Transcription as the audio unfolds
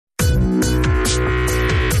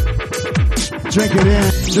Drink it in,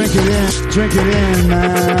 drink it in, drink it in,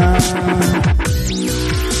 man.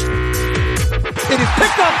 It is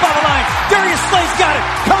picked off by the line. Darius Slay's got it.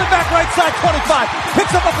 Coming back right side, 25.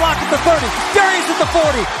 Picks up a block at the 30. Darius at the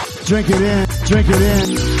 40. Drink it in, drink it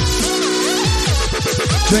in.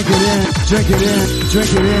 Drink it in, drink it in, drink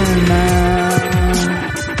it in, man.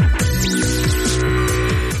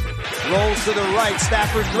 Rolls to the right.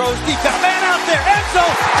 Stafford throws deep. Got a man out there. End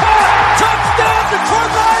zone. Touchdown,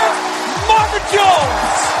 Detroit Lions. Marvin Jones.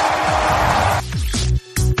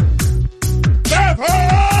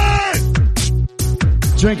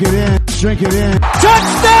 Drink it in, drink it in.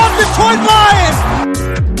 Touchdown, Detroit Lions.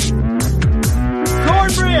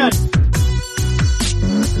 Cornbread.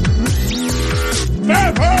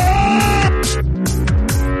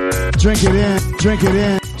 Drink it in, drink it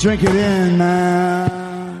in, drink it in, man.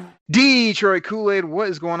 Detroit Kool-Aid, what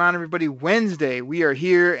is going on, everybody? Wednesday, we are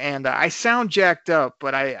here, and I sound jacked up,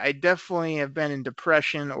 but I definitely have been in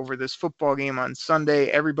depression over this football game on Sunday.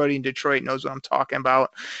 Everybody in Detroit knows what I'm talking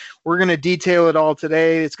about. We're going to detail it all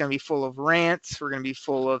today. It's going to be full of rants. We're going to be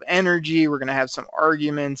full of energy. We're going to have some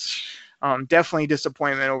arguments. Definitely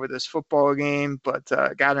disappointment over this football game, but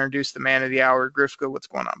got to introduce the man of the hour, Grifka. What's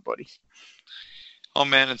going on, buddy? Oh,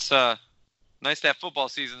 man, it's nice that football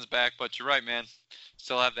season's back, but you're right, man.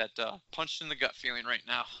 Still have that punched in the gut feeling right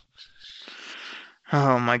now.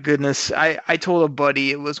 Oh, my goodness. I told a buddy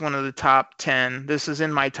it was one of the top 10. This is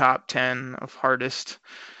in my top 10 of hardest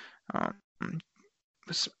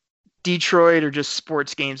Detroit or just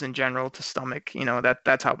sports games in general to stomach. You know,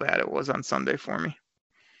 that's how bad it was on Sunday for me.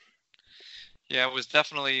 Yeah, it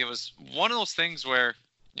was one of those things where,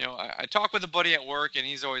 you know, I talk with a buddy at work, and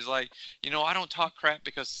he's always like, you know, I don't talk crap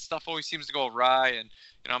because stuff always seems to go awry. And,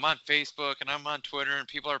 you know, I'm on Facebook and I'm on Twitter and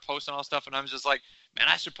people are posting all stuff. And I'm just like, man,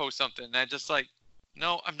 I should post something. And I just like,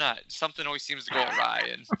 no, I'm not. Something always seems to go awry.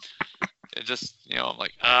 And it just, you know, I'm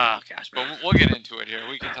like, oh, gosh. But we'll get into it here.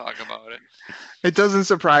 We can talk about it. It doesn't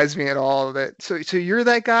surprise me at all that. So you're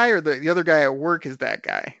that guy, or the other guy at work is that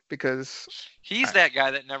guy? Because he's that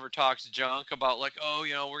guy that never talks junk about like, oh,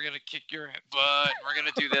 you know, we're going to kick your butt. We're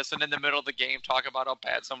going to do this. And in the middle of the game, talk about how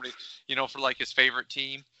bad somebody, you know, for like his favorite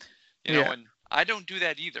team, you know, and I don't do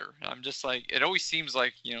that either. I'm just like, it always seems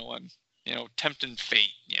like, you know, I'm, you know, tempting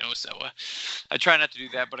fate, you know, so I try not to do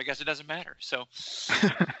that, but I guess it doesn't matter. So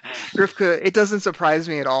Grifka, it doesn't surprise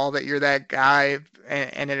me at all that you're that guy,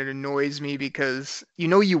 and it annoys me because you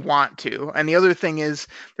know you want to. And the other thing is,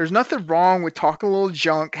 there's nothing wrong with talking a little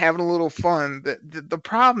junk, having a little fun. The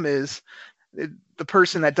problem is the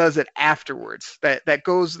person that does it afterwards, that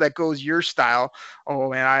goes your style.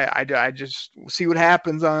 Oh man, I just see what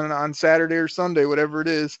happens on Saturday or Sunday, whatever it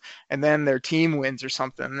is, and then their team wins or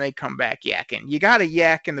something and they come back yakking. You got to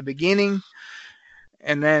yak in the beginning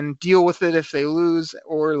and then deal with it if they lose,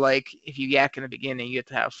 or like if you yak in the beginning, you get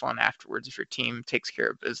to have fun afterwards if your team takes care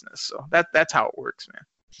of business. So that's how it works, man.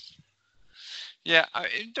 Yeah,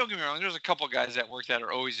 don't get me wrong. There's a couple guys at work that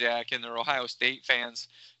are always yakking. They're Ohio State fans,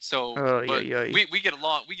 so we get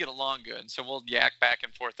along. We get along good, so we'll yak back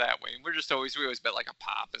and forth that way. And we always bet like a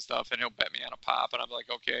pop and stuff, and he'll bet me on a pop, and I'm like,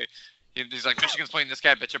 okay. He's like, Michigan's playing this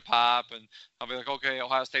guy, bet you pop, and I'll be like, okay,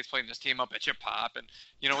 Ohio State's playing this team, I'll bet you pop, and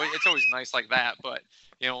you know, it's always nice like that. But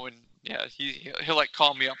you know, when he'll like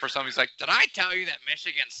call me up for something. He's like, did I tell you that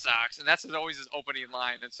Michigan sucks? And that's always his opening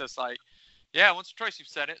line. It's just like, yeah, once or twice you've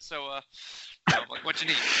said it, so you know, like what you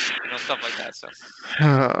need, you know, stuff like that. So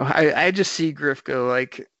I just see Grifko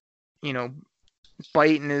like, you know,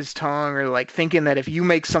 biting his tongue or like thinking that if you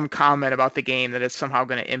make some comment about the game that it's somehow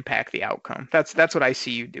going to impact the outcome. That's what I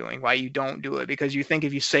see you doing. Why you don't do it, because you think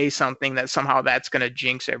if you say something that somehow that's going to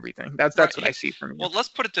jinx everything. That's right. What I see from you. Well, let's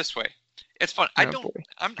put it this way. It's fun.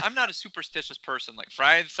 I'm not a superstitious person. Like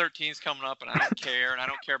Friday the 13th is coming up, and I don't care, and I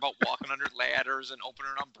don't care about walking under ladders and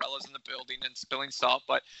opening umbrellas in the building and spilling salt.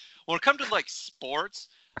 But when it comes to like sports,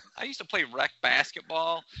 I used to play rec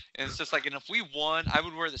basketball, and it's just like, and if we won, I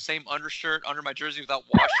would wear the same undershirt under my jersey without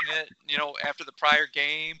washing it, you know, after the prior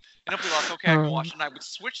game. And if we lost, okay, I would wash it, and I would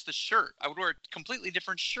switch the shirt. I would wear a completely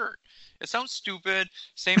different shirt. It sounds stupid.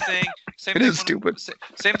 Same thing. It is stupid.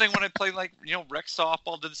 Same thing when I played, like, you know, rec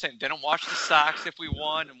softball, did the same. Didn't wash the socks if we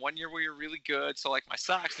won, and one year we were really good. So, like, my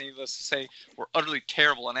socks, needless to say, were utterly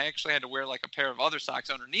terrible, and I actually had to wear, like, a pair of other socks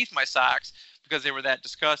underneath my socks because they were that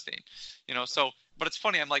disgusting, you know. So, but it's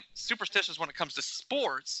funny, I'm like superstitious when it comes to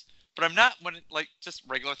sports, but I'm not when it, like just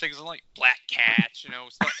regular things like black cats, you know,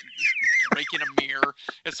 stuff, breaking a mirror.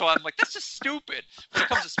 And so I'm like, that's just stupid. When it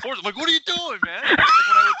comes to sports, I'm like, what are you doing, man?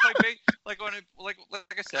 Like when I would play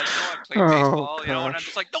like I said, I played baseball, and I'm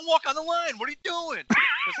just like, don't walk on the line. What are you doing?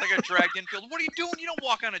 It's like a dragged infield. What are you doing? You don't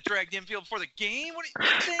walk on a dragged infield before the game. What are you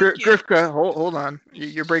thinking? Grifka, hold on.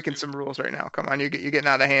 You're breaking some rules right now. Come on, you're getting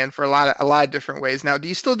out of hand for a lot of different ways. Now, do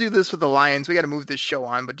you still do this with the Lions? We got to move this show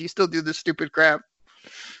on, but do you still do this stupid crap?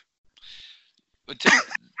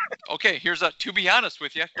 Okay, here's to be honest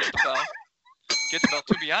with you. Get the bell.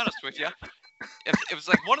 To be honest with you, if it was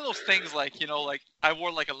like one of those things, like I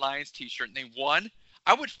wore like a Lions t-shirt and they won,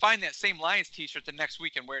 I would find that same Lions t-shirt the next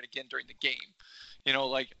week and wear it again during the game.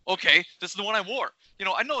 Okay, this is the one I wore.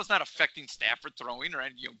 I know it's not affecting Stafford throwing or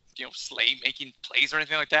Slay making plays or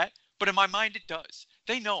anything like that, but in my mind it does.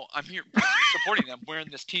 They know I'm here supporting them, wearing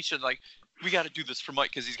this t-shirt. Like, we got to do this for Mike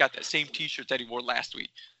because he's got that same t-shirt that he wore last week.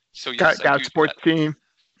 So yes, got sports team.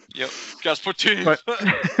 Yep, got sports team. But,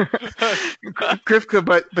 Grifka,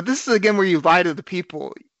 but this is again where you lie to the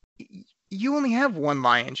people. You only have one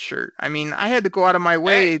Lions shirt. I mean, I had to go out of my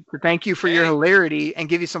way to thank you for your hilarity and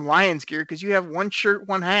give you some Lions gear because you have one shirt,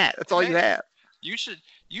 one hat. That's all you have. You should.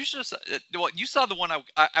 You saw the one I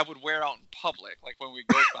would wear out in public, like when we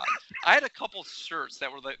go by. I had a couple shirts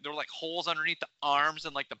that were like holes underneath the arms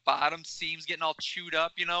and like the bottom seams getting all chewed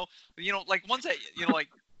up. Like ones that like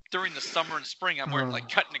during the summer and spring I'm wearing, like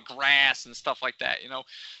cutting the grass and stuff like that. And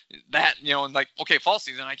like, okay, fall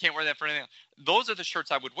season I can't wear that for anything else. Those are the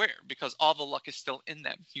shirts I would wear because all the luck is still in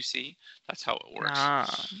them. You see, that's how it works.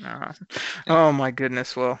 Nah. Oh my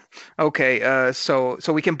goodness. Well, okay. So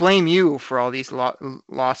we can blame you for all these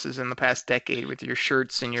losses in the past decade with your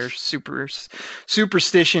shirts and your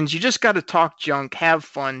superstitions. You just got to talk junk, have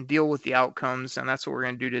fun, deal with the outcomes, and that's what we're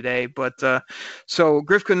gonna do today. But so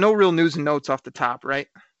Grifka, no real news and notes off the top, right?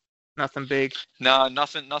 Nothing big. No,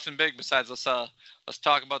 nothing big besides let's talk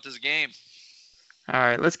about this game. All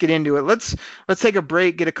right, let's get into it. Let's take a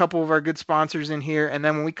break, get a couple of our good sponsors in here, and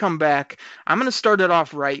then when we come back, I'm going to start it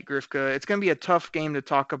off right, Grifka. It's going to be a tough game to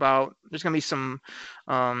talk about. There's going to be some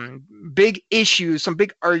big issues, some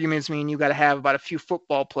big arguments me and you got to have about a few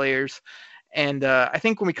football players. And I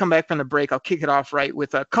think when we come back from the break, I'll kick it off right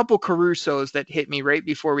with a couple Carusos that hit me right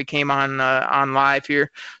before we came on live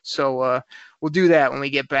here. So we'll do that when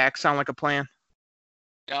we get back. Sound like a plan?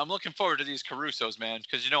 Yeah, I'm looking forward to these Carusos, man,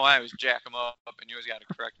 because I always jack them up, and you always got to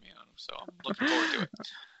correct me on them. So I'm looking forward to it.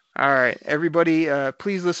 All right, everybody,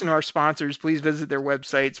 please listen to our sponsors. Please visit their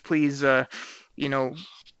websites. Please,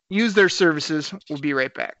 use their services. We'll be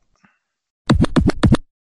right back.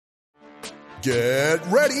 Get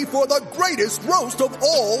ready for the greatest roast of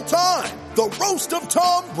all time, the Roast of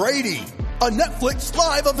Tom Brady, a Netflix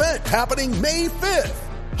live event happening May 5th.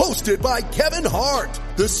 Hosted by Kevin Hart,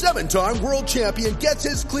 the 7-time world champion gets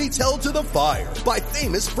his cleats held to the fire by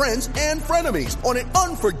famous friends and frenemies on an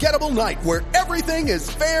unforgettable night where everything is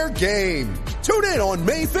fair game. Tune in on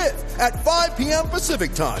May 5th at 5 p.m.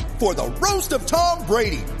 Pacific time for the Roast of Tom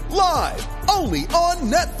Brady, live only on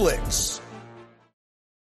Netflix.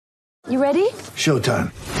 You ready? Showtime.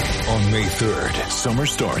 On May 3rd, summer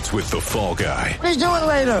starts with The Fall Guy. Let's do it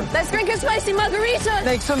later. Let's drink a spicy margarita.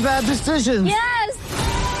 Make some bad decisions. Yes.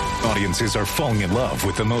 Audiences are falling in love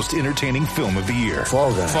with the most entertaining film of the year.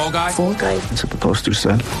 Fall Guy. Fall Guy? Fall Guy. That's what the poster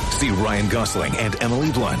said. See Ryan Gosling and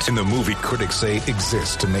Emily Blunt in the movie critics say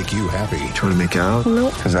exists to make you happy. Trying to make it out?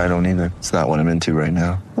 Nope. Because I don't either. It's not what I'm into right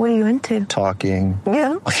now. What are you into? Talking.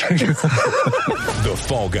 Yeah. The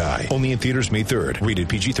Fall Guy. Only in theaters May 3rd. Rated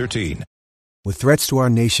PG-13. With threats to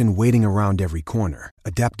our nation waiting around every corner,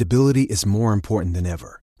 adaptability is more important than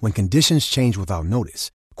ever. When conditions change without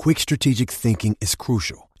notice, quick strategic thinking is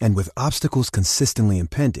crucial. And with obstacles consistently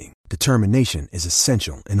impending, determination is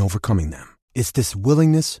essential in overcoming them. It's this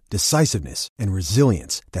willingness, decisiveness, and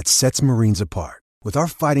resilience that sets Marines apart. With our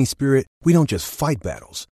fighting spirit, we don't just fight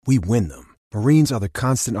battles, we win them. Marines are the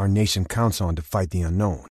constant our nation counts on to fight the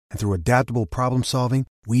unknown. And through adaptable problem solving,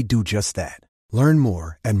 we do just that. Learn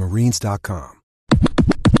more at Marines.com.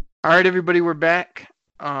 All right, everybody, we're back.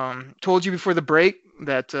 Told you before the break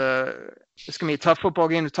that it's going to be a tough football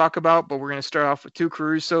game to talk about, but we're going to start off with two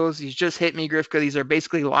Carusos. He's just hit me, Grifka. These are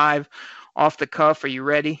basically live off the cuff. Are you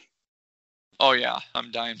ready? Oh, yeah.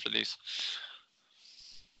 I'm dying for these.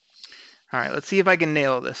 All right, let's see if I can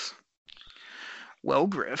nail this. Well,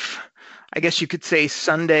 Griff, I guess you could say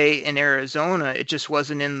Sunday in Arizona, it just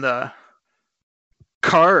wasn't in the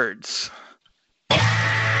cards.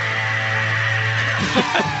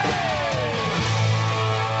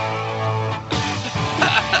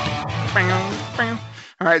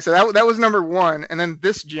 All right, so that was number one, and then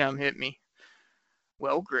this gem hit me.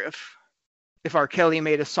 Well, Griff, if R. Kelly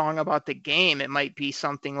made a song about the game, it might be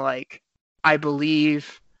something like I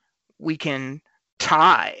believe we can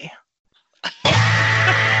tie.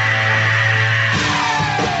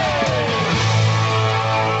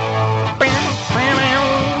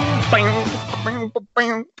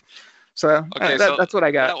 So, okay, that's what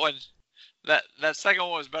I got. That second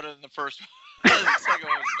one was better than the first one. The second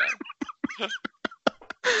one was better.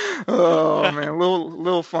 Oh man,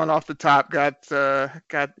 little fun off the top.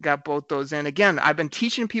 Got both those in. Again, I've been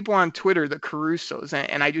teaching people on Twitter the Carusos,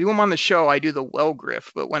 and I do them on the show. I do the well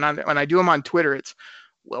griff, but when I do them on Twitter, it's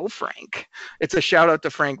well Frank. It's a shout out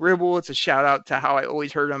to Frank Ribble. It's a shout out to how I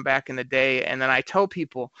always heard him back in the day. And then I tell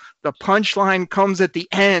people the punchline comes at the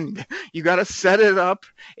end. You got to set it up.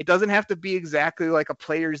 It doesn't have to be exactly like a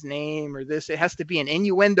player's name or this. It has to be an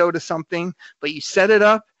innuendo to something, but you set it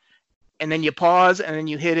up. And then you pause, and then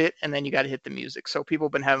you hit it, and then you got to hit the music. So people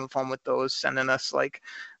have been having fun with those, sending us like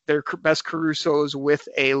their best Carusos with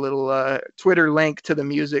a little Twitter link to the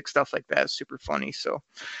music, stuff like that. Super funny. So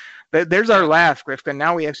there's our laugh, Griffin.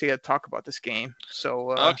 Now we actually got to talk about this game.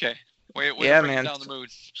 So okay, yeah, man. Down the mood.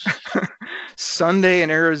 Sunday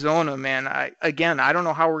in Arizona, man. I don't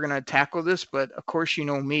know how we're gonna tackle this, but of course you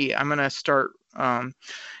know me. I'm gonna start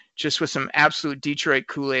just with some absolute Detroit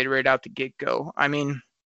Kool-Aid right out the get-go. I mean,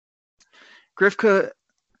 Grifka,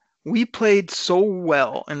 we played so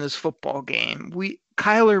well in this football game.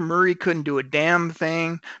 Kyler Murray couldn't do a damn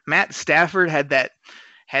thing. Matt Stafford had that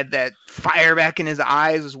fire back in his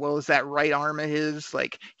eyes, as well as that right arm of his.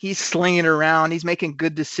 Like, he's slinging around. He's making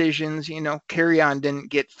good decisions. You know, Carry-On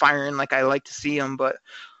didn't get firing like I like to see him. But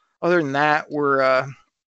other than that, we're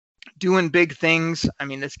doing big things. I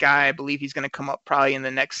mean, this guy, I believe he's going to come up probably in the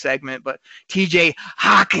next segment, but TJ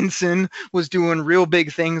Hawkinson was doing real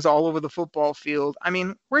big things all over the football field. I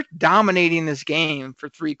mean, we're dominating this game for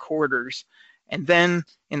 3 quarters. And then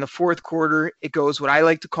in the fourth quarter, it goes what I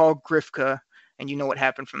like to call Grifka, and you know what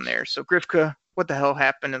happened from there. So Grifka, what the hell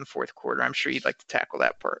happened in the fourth quarter? I'm sure you'd like to tackle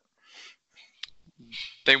that part.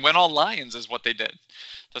 They went all Lions is what they did.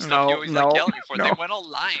 The stuff you always like yelling for. They went all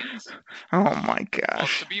Lions. Oh my gosh. Well,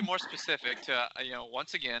 to be more specific,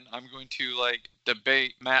 once again, I'm going to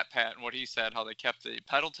debate Matt Pat and what he said, how they kept the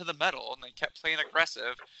pedal to the metal and they kept playing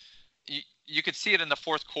aggressive. You could see it in the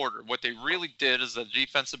fourth quarter. What they really did is the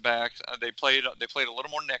defensive backs, they played a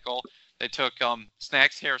little more nickel. They took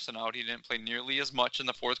Snacks Harrison out. He didn't play nearly as much in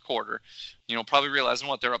the fourth quarter. Probably realizing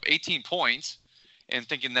they're up 18 points. And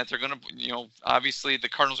thinking that they're going to, obviously the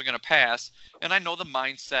Cardinals are going to pass. And I know the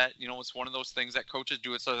mindset, it's one of those things that coaches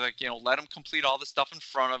do. It's let them complete all the stuff in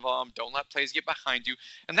front of them. Don't let plays get behind you.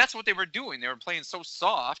 And that's what they were doing. They were playing so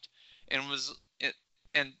soft. And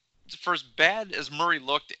for as bad as Murray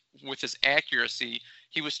looked with his accuracy,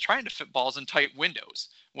 he was trying to fit balls in tight windows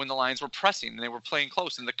when the Lions were pressing and they were playing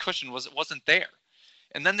close and the cushion wasn't there.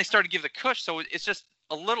 And then they started to give the cush. So it's just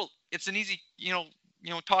it's an easy,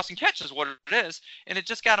 toss and catch is what it is, and it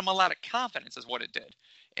just got him a lot of confidence is what it did.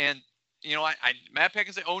 And, Matt Pat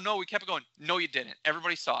can say, oh, no, we kept it going. No, you didn't.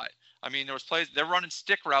 Everybody saw it. I mean, there was plays. They're running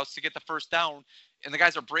stick routes to get the first down, and the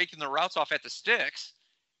guys are breaking the routes off at the sticks,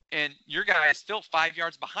 and your guy is still 5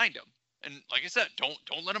 yards behind him. And like I said,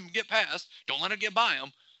 don't let him get past. Don't let him get by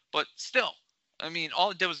him. But still, I mean, all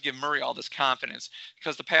it did was give Murray all this confidence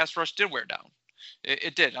because the pass rush did wear down.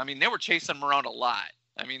 It did. I mean, they were chasing him around a lot.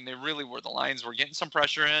 I mean, they really were. The Lions were getting some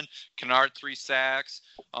pressure in. Kennard, 3 sacks.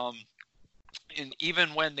 And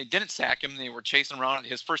even when they didn't sack him, they were chasing around.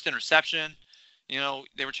 His first interception,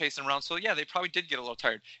 they were chasing around. So, yeah, they probably did get a little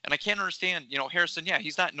tired. And I can't understand, Harrison, yeah,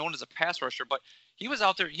 he's not known as a pass rusher, but he was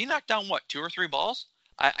out there. He knocked down, 2 or 3 balls?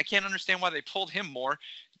 I can't understand why they pulled him more,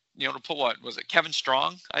 to put what? Was it Kevin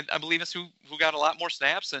Strong? I believe it's who got a lot more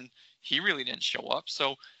snaps, and he really didn't show up.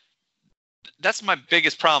 So, that's my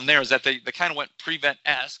biggest problem there is that they kind of went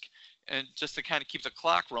prevent-esque and just to kind of keep the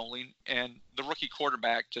clock rolling, and the rookie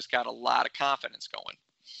quarterback just got a lot of confidence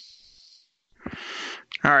going.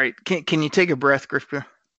 All right. Can you take a breath, Grifka?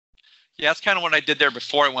 Yeah, that's kind of what I did there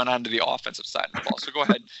before I went on to the offensive side of the ball. So go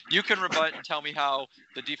ahead. You can rebut and tell me how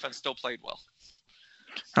the defense still played well.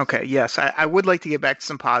 Okay, yes, I would like to get back to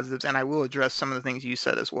some positives, and I will address some of the things you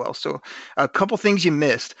said as well. So a couple things you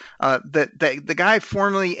missed. The guy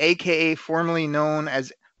formerly known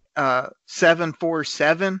as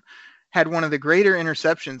 747, had one of the greater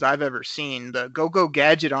interceptions I've ever seen. The go-go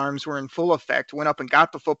gadget arms were in full effect, went up and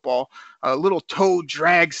got the football. A little toe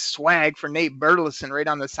drag swag for Nate Burleson right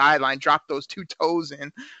on the sideline, dropped those 2 toes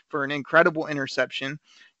in for an incredible interception.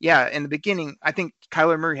 Yeah, in the beginning, I think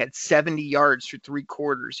Kyler Murray had 70 yards through 3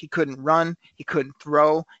 quarters. He couldn't run. He couldn't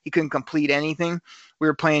throw. He couldn't complete anything. We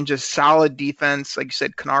were playing just solid defense. Like you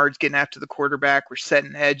said, Kennard's getting after the quarterback. We're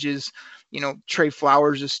setting edges. Trey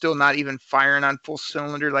Flowers is still not even firing on full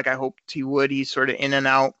cylinder like I hoped he would. He's sort of in and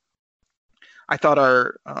out. I thought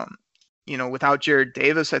our without Jared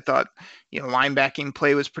Davis, I thought, linebacking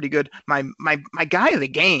play was pretty good. My guy of the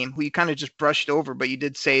game, who you kind of just brushed over, but you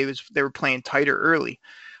did say they were playing tighter early.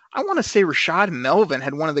 I want to say Rashad Melvin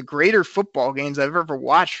had one of the greater football games I've ever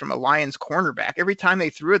watched from a Lions cornerback. Every time they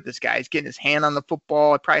threw it, this guy's getting his hand on the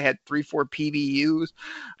football. I probably had 3-4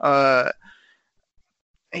 PBUs.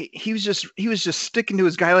 He was just sticking to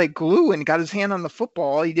his guy like glue and got his hand on the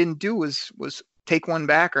football. All he didn't do was take one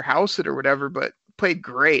back or house it or whatever, but played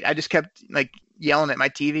great. I just kept yelling at my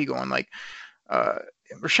TV going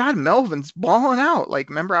Rashad Melvin's balling out.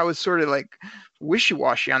 Remember I was sort of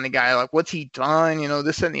wishy-washy on the guy, what's he done,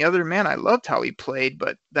 this and the other. Man, I loved how he played,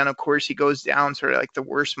 but then of course he goes down sort of the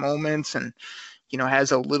worst moments and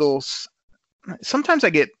has a little. Sometimes I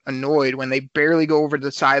get annoyed when they barely go over to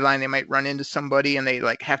the sideline. They might run into somebody and they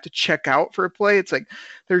have to check out for a play. It's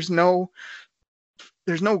there's no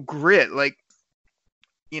grit.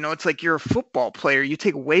 It's you're a football player. You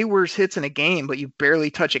take way worse hits in a game, but you barely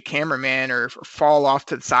touch a cameraman or fall off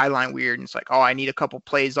to the sideline weird. And it's I need a couple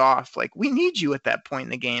plays off. We need you at that point in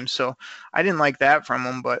the game. So I didn't like that from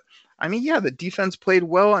them. But, the defense played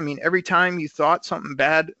well. Every time you thought something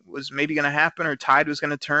bad was maybe going to happen or tide was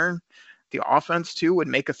going to turn, the offense, too, would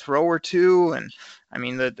make a throw or two. And,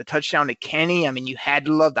 the touchdown to Kenny, you had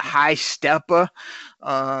to love the high stepper.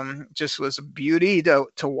 Just was a beauty to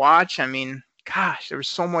watch. Gosh, there was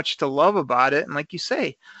so much to love about it. And like you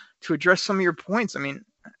say, to address some of your points,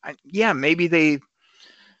 maybe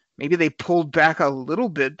they pulled back a little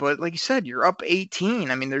bit, but like you said, you're up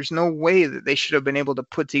 18. There's no way that they should have been able to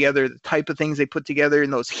put together the type of things they put together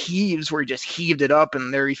in those heaves where he just heaved it up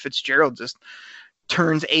and Larry Fitzgerald just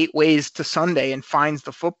turns 8 ways to Sunday and finds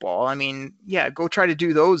the football. Go try to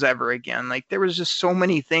do those ever again. There was just so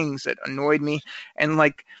many things that annoyed me. And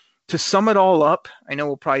to sum it all up, I know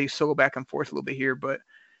we'll probably still go back and forth a little bit here, but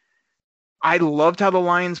I loved how the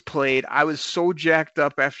Lions played. I was so jacked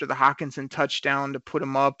up after the Hockenson touchdown to put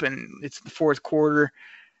them up, and it's the fourth quarter.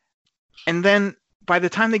 And then by the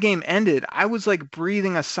time the game ended, I was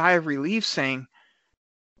breathing a sigh of relief saying,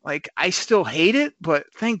 I still hate it, but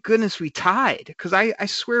thank goodness we tied. Because I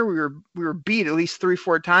swear we were beat at least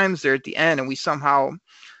 3-4 times there at the end, and we somehow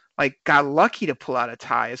got lucky to pull out a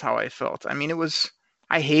tie is how I felt.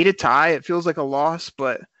 I hate a tie. It feels like a loss,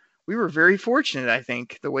 but we were very fortunate, I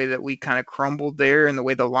think, the way that we kind of crumbled there and the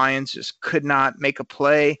way the Lions just could not make a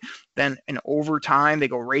play. Then in overtime, they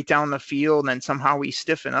go right down the field, and then somehow we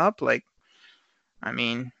stiffen up. I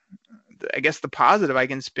guess the positive I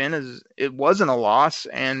can spin is it wasn't a loss,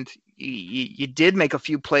 and you did make a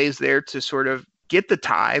few plays there to sort of get the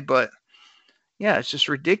tie, but yeah, it's just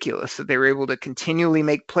ridiculous that they were able to continually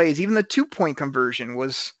make plays. Even the 2-point conversion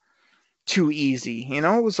was too easy. It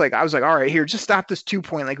was I was all right, here, just stop this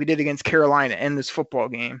 2-point like we did against Carolina, end this football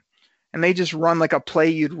game. And they just run a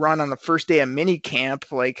play you'd run on the first day of mini camp,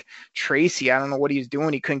 Tracy. I don't know what he was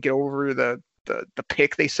doing. He couldn't get over the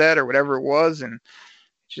pick they said or whatever it was. And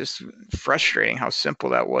just frustrating how simple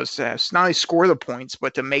that was to not only score the points,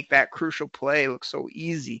 but to make that crucial play look so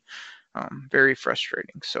easy. Very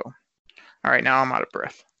frustrating. So, all right, now I'm out of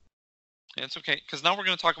breath. It's okay, because now we're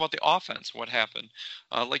going to talk about the offense, what happened.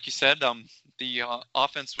 Like you said, the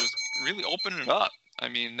offense was really opening it up.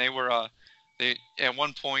 They were they at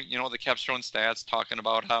one point, they kept showing stats talking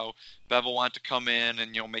about how Bevel wanted to come in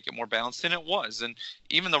and, make it more balanced, and it was. And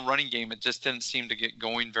even the running game, it just didn't seem to get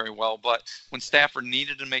going very well. But when Stafford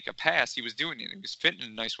needed to make a pass, he was doing it. He was fitting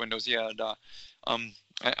in nice windows. He had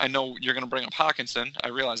I know you're going to bring up Hockenson. I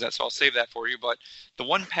realize that, so I'll save that for you. But the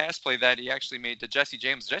one pass play that he actually made to Jesse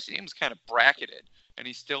James kind of bracketed, and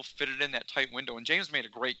he still fitted in that tight window. And James made a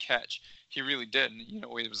great catch. He really did. And,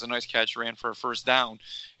 it was a nice catch, ran for a first down.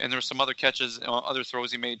 And there were some other catches, other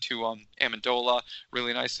throws he made to Amendola,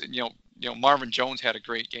 really nice. Marvin Jones had a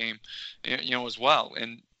great game, as well.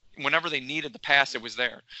 And whenever they needed the pass, it was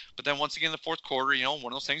there. But then once again, in the fourth quarter, one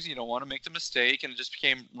of those things you don't want to make the mistake, and it just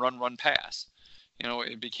became run, pass.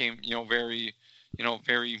 It became, very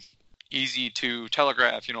easy to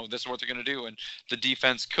telegraph, this is what they're going to do. And the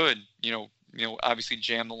defense could, obviously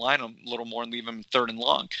jam the line a little more and leave them 3rd and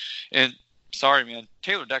long. And sorry, man,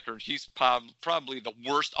 Taylor Decker, he's probably the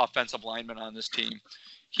worst offensive lineman on this team.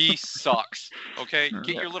 He sucks. Okay,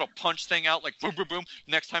 get your little punch thing out, like boom, boom, boom.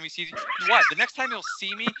 Next time he sees me, what? The next time he'll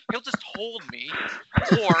see me, he'll just hold me,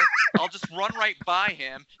 or I'll just run right by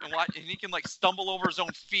him and watch, and he can like stumble over his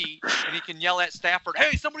own feet, and he can yell at Stafford,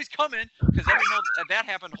 "Hey, somebody's coming!" Because that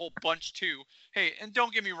happened a whole bunch too. Hey, and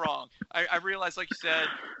don't get me wrong, I realize, like you said,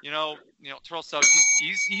 Terrell Suggs,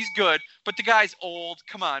 he's good, but the guy's old.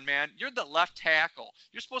 Come on, man, you're the left tackle.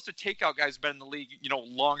 You're supposed to take out guys who've been in the league,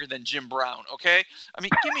 longer than Jim Brown. Okay, I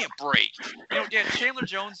mean, give me a break. Chandler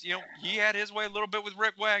Jones, he had his way a little bit with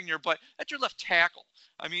Rick Wagner, but that's your left tackle.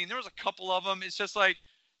 I mean, there was a couple of them. It's just like,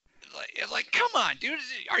 come on, dude.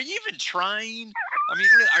 Are you even trying? I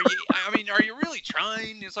mean, are you really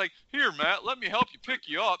trying? It's like, here, Matt, let me help you pick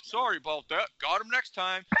you up. Sorry about that. Got him next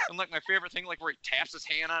time. And like my favorite thing, like where he taps his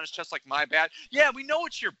hand on his chest, like, my bad. Yeah, we know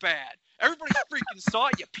it's your bad. Everybody freaking saw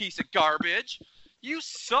it, you piece of garbage. You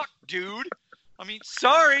suck, dude. I mean,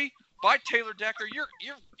 sorry. Bye, Taylor Decker. You're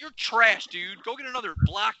trash, dude. Go get another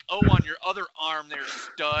black O on your other arm there,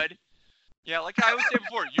 stud. Yeah, like I always say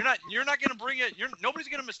before, you're not gonna bring it. Nobody's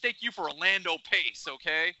gonna mistake you for Orlando Pace,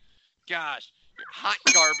 okay? Gosh, you're hot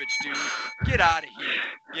garbage, dude. Get out of here.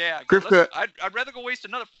 Yeah, I'd rather go waste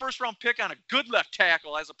another first-round pick on a good left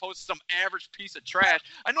tackle as opposed to some average piece of trash.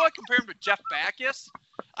 I know I compare him to Jeff Backus.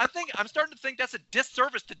 I'm starting to think that's a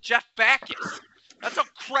disservice to Jeff Backus. That's how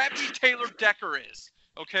crappy Taylor Decker is.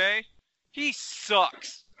 Okay, he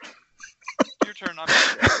sucks. Your turn.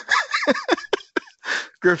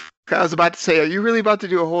 Griff, I was about to say, are you really about to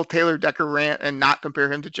do a whole Taylor Decker rant and not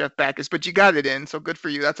compare him to Jeff Backus? But you got it in, so good for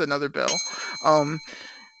you. That's another bill.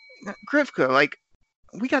 Grifka,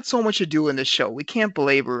 we got so much to do in this show. We can't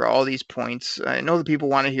belabor all these points. I know the people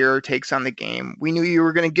want to hear our takes on the game. We knew you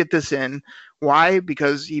were going to get this in. Why?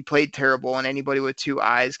 Because he played terrible, and anybody with two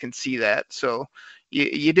eyes can see that. So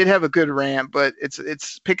you did have a good rant, but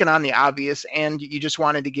it's picking on the obvious, and you just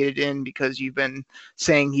wanted to get it in because you've been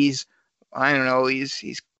saying he's not great.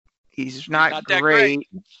 He's not that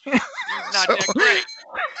great.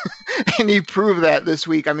 And he proved that this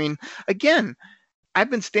week. I mean, again, I've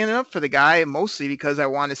been standing up for the guy mostly because I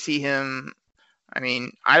want to see him,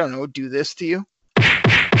 do this to you.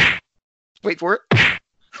 Wait for it.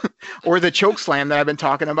 Or the choke slam that I've been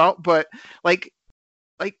talking about. But like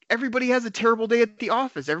everybody has a terrible day at the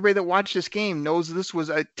office. Everybody that watched this game knows this was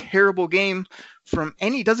a terrible game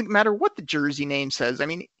doesn't matter what the jersey name says. I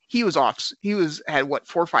mean, he was off. Had 4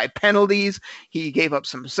 or 5 penalties. He gave up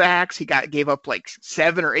some sacks. He gave up like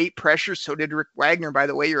 7 or 8 pressures. So did Rick Wagner, by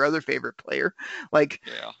the way, your other favorite player.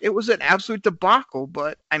 It was an absolute debacle.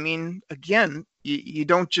 But I mean, again, you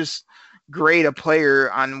don't just grade a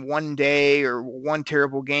player on one day or one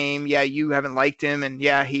terrible game. Yeah, you haven't liked him, and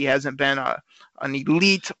yeah, he hasn't been an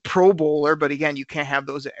elite Pro Bowler, but again, you can't have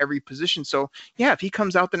those at every position. So yeah, if he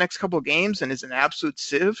comes out the next couple of games and is an absolute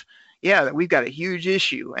sieve, yeah, we've got a huge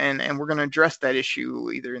issue, and we're going to address that issue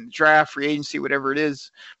either in the draft, free agency, whatever it is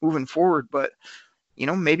moving forward. But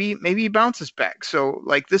maybe he bounces back. So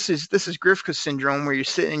this is Grifka syndrome, where you're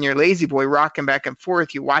sitting in your lazy boy rocking back and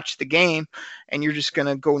forth. You watch the game and you're just going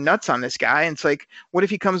to go nuts on this guy. And it's like, what if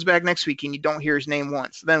he comes back next week and you don't hear his name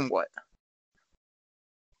once? Then what?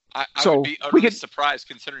 I would be utterly surprised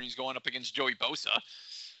considering he's going up against Joey Bosa.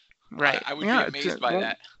 Right. I would be amazed by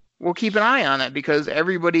that. We'll keep an eye on it because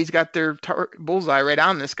everybody's got their bullseye right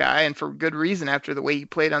on this guy, and for good reason after the way he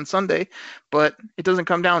played on Sunday. But it doesn't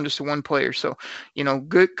come down just to one player. So,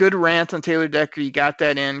 good rant on Taylor Decker. You got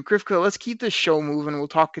that in. Grifka, let's keep this show moving. We'll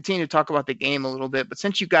continue to talk about the game a little bit. But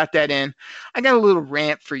since you got that in, I got a little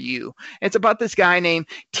rant for you. It's about this guy named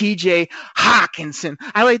TJ Hockenson.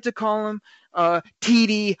 I like to call him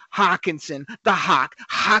TD Hockenson, the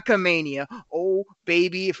Hockamania. Oh,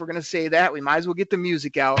 baby, if we're going to say that, we might as well get the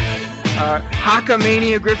music out.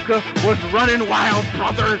 Hockamania Grifka was running wild,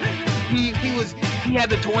 brother. He had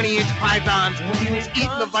the 20-inch pythons. He was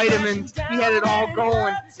eating the vitamins. He had it all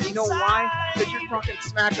going. You know why? Because you're talking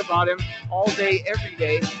smack about him all day, every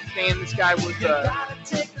day, saying this guy was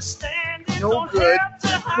no good,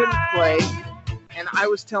 couldn't play. And I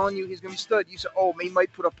was telling you he's going to be stud. You said, he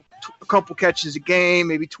might put up a couple catches a game,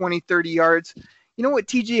 maybe 20, 30 yards. You know what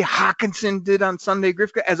TJ Hockenson did on Sunday,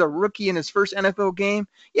 Grifka, as a rookie in his first NFL game?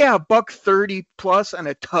 Yeah, $130 plus and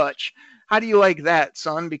a touch. How do you like that,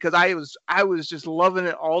 son? Because I was just loving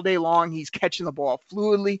it all day long. He's catching the ball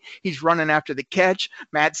fluidly. He's running after the catch.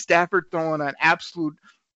 Matt Stafford throwing an absolute,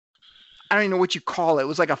 I don't even know what you call it. It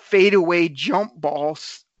was like a fadeaway jump ball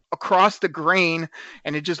across the grain,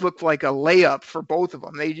 and it just looked like a layup for both of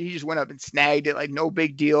them. He just went up and snagged it like no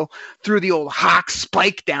big deal. Threw the old Hawk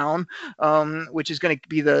spike down, which is going to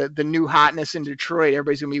be the new hotness in Detroit.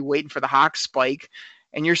 Everybody's going to be waiting for the Hawk spike.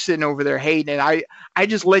 and you're sitting over there hating it. I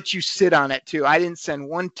just let you sit on it too. I didn't send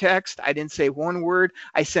one text. I didn't say one word.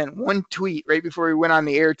 I sent one tweet right before we went on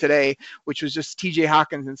the air today, which was just TJ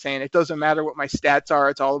Hockenson saying it doesn't matter what my stats are.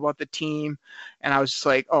 It's all about the team. And I was just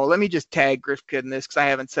like, oh, let me just tag Grifka in this because I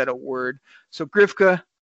haven't said a word. So Grifka,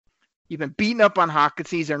 you've been beating up on Hockenson.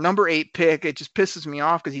 He's our number 8 pick. It just pisses me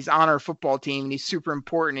off because he's on our football team and he's super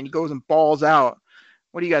important and he goes and balls out.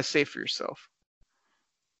 What do you guys say for yourself?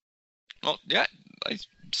 Well, yeah, I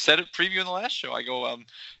said it previewing the last show. I go,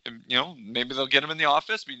 maybe they'll get him in the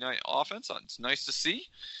office, be nice offense. It's nice to see.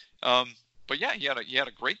 But yeah, he had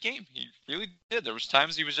a great game. He really did. There was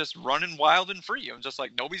times he was just running wild and free. I'm just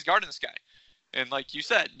like, nobody's guarding this guy. And like you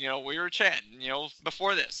said, we were chatting,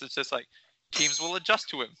 before this. It's just like teams will adjust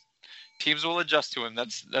to him. Teams will adjust to him.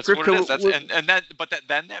 That's what it is.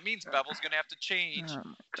 Then that means Bevel's going to have to change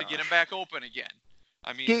to get him back open again.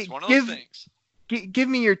 I mean, it's one of those things. Give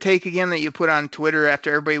me your take again that you put on Twitter after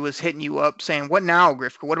everybody was hitting you up saying, what now,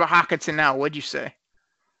 Grifka? What about Hockenson now? What'd you say?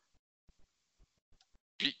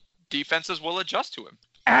 Defenses will adjust to him.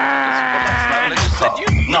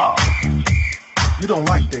 No. You don't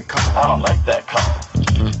like that call. I don't like that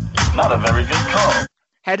call. Not a very good call.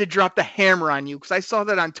 Had to drop the hammer on you because I saw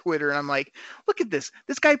that on Twitter and I'm like, look at this.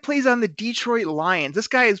 This guy plays on the Detroit Lions. This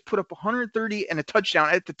guy has put up 130 and a touchdown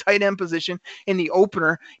at the tight end position in the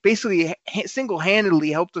opener. Basically,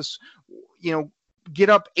 single-handedly helped us,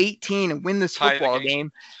 get up 18 and win this football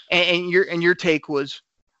game. And your take was,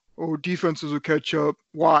 oh, defenses will catch up.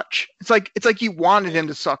 Watch. It's like you wanted him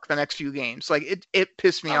to suck the next few games. Like it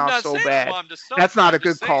pissed me off so bad. That's not a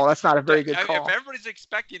good call. That's not a very good call. If everybody's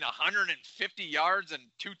expecting 150 yards and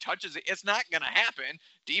 2 touches, it's not going to happen.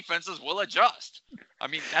 Defenses will adjust. I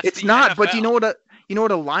mean, it's not. NFL. But you know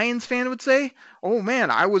what a Lions fan would say? Oh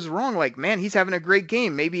man, I was wrong. Like, man, he's having a great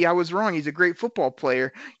game. Maybe I was wrong. He's a great football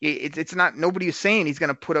player. It's not. Nobody is saying he's going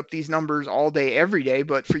to put up these numbers all day, every day.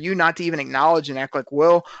 But for you not to even acknowledge and act like,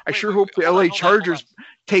 well, I sure hope the LA Chargers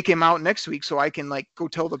take him out next week so I can go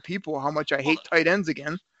tell the people how much I hate tight ends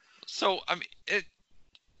again. So I mean,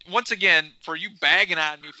 once again, for you bagging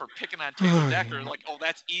on me for picking on Taylor Decker, like, oh,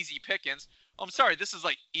 that's easy pickings. I'm sorry, this is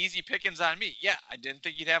like easy pickings on me. Yeah, I didn't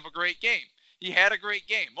think he'd have a great game. He had a great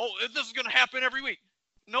game. Oh, this is going to happen every week.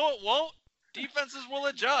 No, it won't. Defenses will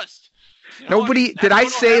adjust. Did I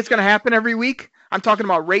say it's going to happen every week? I'm talking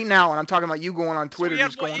about right now, and I'm talking about you going on Twitter he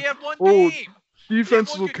had one game.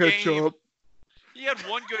 Defenses will catch up. He had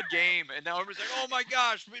one good game, and now everybody's like, oh my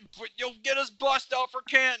gosh, you'll get us bust out for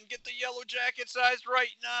Canton. Get the yellow jacket sized right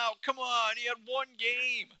now. Come on, he had one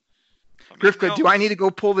game. Grifka, do I need to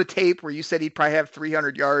go pull the tape where you said he'd probably have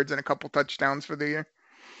 300 yards and a couple touchdowns for the year?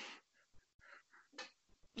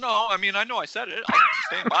 No, I mean, I know I said it. I'll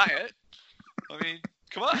stand by it. I mean,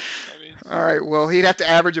 come on. All right, well, he'd have to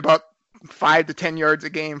average about 5 to 10 yards a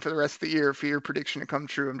game for the rest of the year for your prediction to come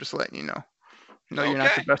true. I'm just letting you know. No, you're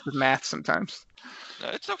not the best with math sometimes.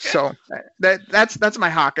 It's okay. So that's my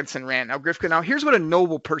Hockenson rant. Now, Grifka, here's what a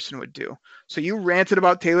noble person would do. So you ranted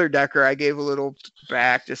about Taylor Decker. I gave a little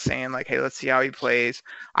back just saying, like, hey, let's see how he plays.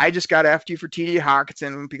 I just got after you for TJ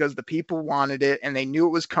Hockenson because the people wanted it and they knew it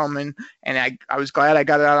was coming. And I was glad I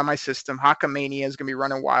got it out of my system. Hockamania is going to be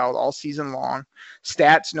running wild all season long.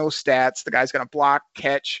 Stats, no stats. The guy's going to block,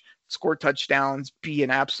 catch, score touchdowns, be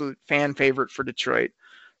an absolute fan favorite for Detroit.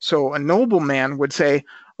 So a noble man would say,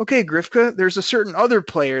 okay, Grifka, there's a certain other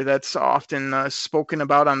player that's often spoken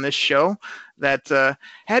about on this show that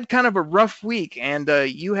had kind of a rough week, and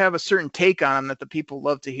you have a certain take on him that the people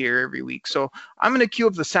love to hear every week. So I'm going to cue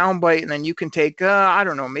up the soundbite, and then you can take, I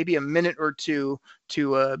don't know, maybe a minute or two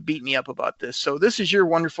to beat me up about this. So this is your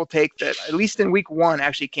wonderful take that, at least in week 1,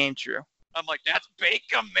 actually came true. I'm like, that's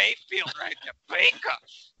Baker Mayfield right there. Baker.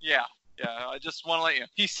 Yeah, I just want to let you know.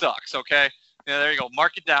 He sucks, okay? Yeah, there you go.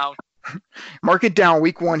 Mark it down. Mark it down.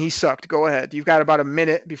 Week 1, he sucked. Go ahead. You've got about a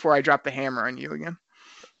minute before I drop the hammer on you again.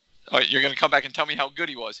 Oh, you're going to come back and tell me how good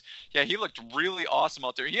he was. Yeah, he looked really awesome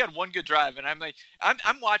out there. He had one good drive, and I'm like,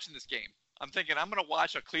 I'm watching this game. I'm thinking I'm going to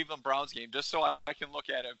watch a Cleveland Browns game just so I can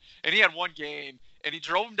look at him. And he had one game, and he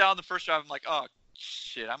drove him down the first drive. I'm like, oh,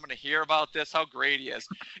 shit, I'm going to hear about this, how great he is.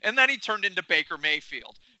 And then he turned into Baker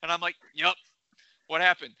Mayfield. And I'm like, yep. What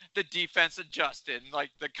happened? The defense adjusted. And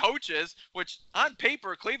like the coaches, which on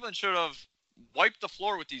paper, Cleveland should have wiped the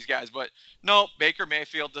floor with these guys. But no, Baker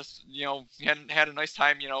Mayfield just, hadn't had a nice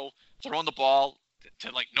time, throwing the ball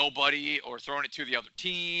to like nobody or throwing it to the other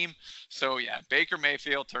team. So yeah, Baker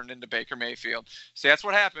Mayfield turned into Baker Mayfield. So that's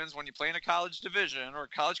what happens when you play in a college division or a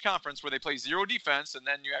college conference where they play zero defense and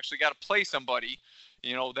then you actually got to play somebody.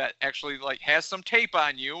 that actually has some tape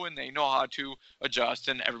on you, and they know how to adjust,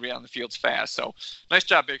 and everybody on the field's fast. So nice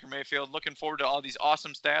job, Baker Mayfield. Looking forward to all these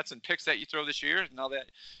awesome stats and picks that you throw this year. Now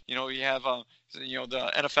that you have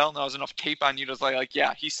the NFL now has enough tape on you to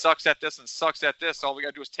yeah, he sucks at this and sucks at this. All we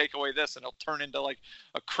gotta do is take away this, and he'll turn into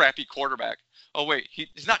a crappy quarterback. Oh wait,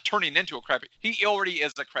 he's not turning into a crappy. He already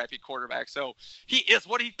is a crappy quarterback. So he is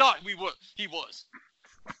what he thought he was.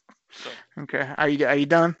 So. Okay, are you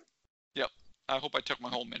done? Yep. I hope I took my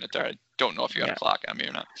whole minute there. I don't know if you got a clock on me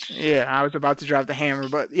or not. Yeah, I was about to drop the hammer,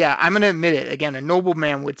 but yeah, I'm going to admit it. Again, a noble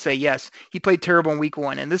man would say, yes, he played terrible in week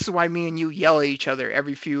 1. And this is why me and you yell at each other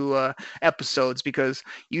every few episodes, because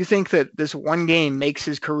you think that this one game makes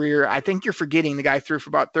his career. I think you're forgetting the guy threw for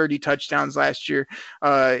about 30 touchdowns last year.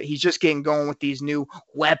 He's just getting going with these new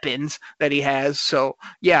weapons that he has. So,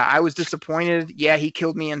 yeah, I was disappointed. Yeah, he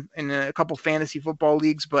killed me in a couple fantasy football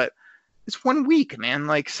leagues, but it's 1 week, man.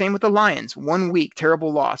 Same with the Lions. 1 week,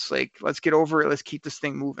 terrible loss. Let's get over it. Let's keep this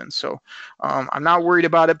thing moving. So I'm not worried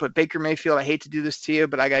about it, but Baker Mayfield, I hate to do this to you,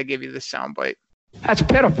 but I got to give you this soundbite. That's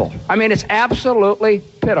pitiful. I mean, it's absolutely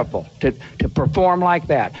pitiful to perform like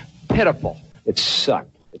that. Pitiful. It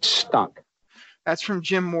sucked. It stunk. That's from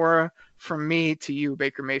Jim Mora, from me to you,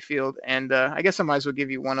 Baker Mayfield. And I guess I might as well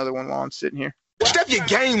give you one other one while I'm sitting here. Step your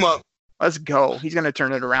game up. Let's go. He's going to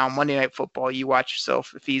turn it around. Monday Night Football. You watch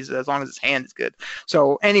yourself if as long as his hand is good.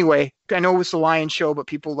 So anyway, I know it was the Lions show, but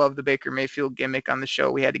people love the Baker Mayfield gimmick on the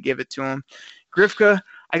show. We had to give it to him. Grifka,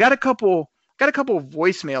 I got a couple of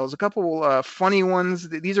voicemails, a couple funny ones.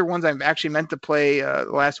 These are ones I've actually meant to play the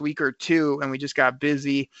last week or two, and we just got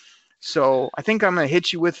busy. So I think I'm going to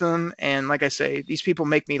hit you with them. And like I say, these people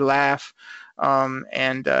make me laugh,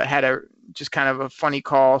 and had a just kind of a funny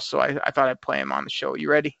call. So I thought I'd play them on the show. You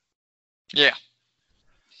ready? Yeah.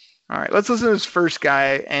 All right, let's listen to this first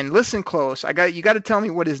guy and listen close. You got to tell me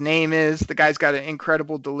what his name is. The guy's got an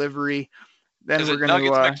incredible delivery. Then is we're it going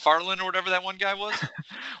Nuggets McFarlane or whatever that one guy was?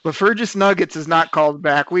 LaFergus Nuggets is not called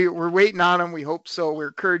back. We're waiting on him. We hope so. We're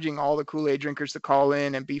encouraging all the Kool-Aid drinkers to call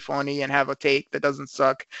in and be funny and have a take that doesn't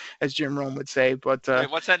suck, as Jim Rome would say. But wait,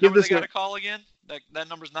 what's that number they got to call again? That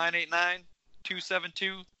number's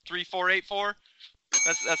 989-272-3484.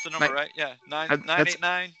 That's the number, right? Yeah,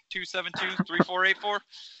 989-272-3484.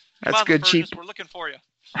 That's good, Chief. We're looking for you.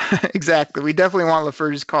 Exactly. We definitely want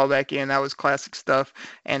LaFergus call back in. That was classic stuff.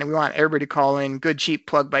 And we want everybody to call in. Good, cheap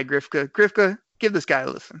plug by Grifka. Grifka, give this guy a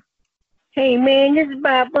listen. Hey, man, this is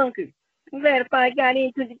Bob Bunker. I'm glad if I got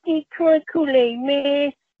into the Detroit Kool-Aid,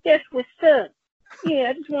 man. That's what's up.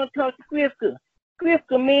 Yeah, I just want to talk to Grifka.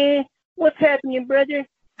 Grifka, man, what's happening, brother?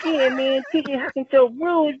 Yeah, man, TJ Hawkinson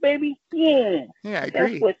rules, baby. Yeah. Yeah, I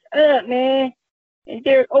agree. That's what's up, man. And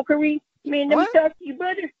Derek Okery, man, let me talk to you,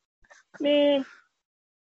 brother. Man,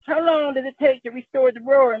 how long does it take to restore the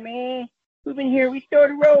roar, man? We've been here Restore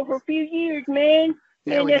the Roar for a few years, man.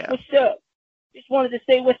 Man, that's what's up. Just wanted to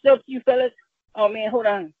say what's up to you fellas. Oh, man, hold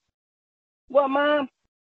on. What, Mom?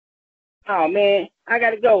 Oh, man, I got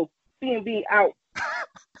to go. B&B out.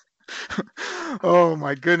 Oh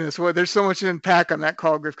my goodness! Well, there's so much to unpack on that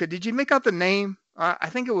call, Grifka. Did you make out the name? I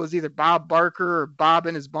think it was either Bob Barker or Bob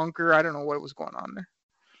in his bunker. I don't know what was going on there.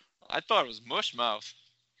 I thought it was Mushmouth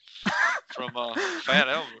from Fat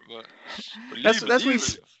Albert, but that's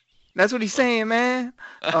what he's saying, man.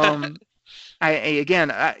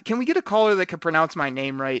 Can we get a caller that can pronounce my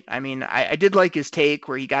name right? I mean, I did like his take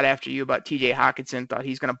where he got after you about TJ Hawkinson, thought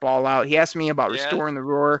he's going to ball out. He asked me about restoring the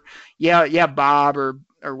roar. Yeah, Bob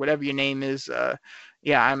or whatever your name is.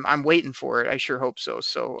 I'm waiting for it. I sure hope so.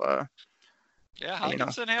 So,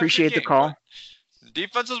 Hawkinson appreciate the call.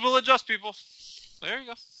 Defenses will adjust, people. There you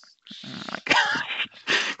go. Oh my God.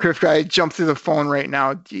 Griff, I jumped through the phone right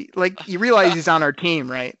now. You realize he's on our team,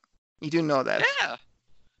 right? You do know that.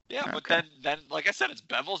 Yeah, okay. But then, like I said, it's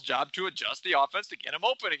Bevel's job to adjust the offense to get him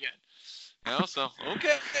open again. So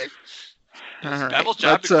okay. It's Bevel's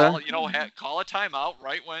job to call a timeout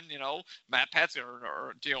right when Matt Pat's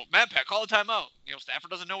or Matt Pat call a timeout.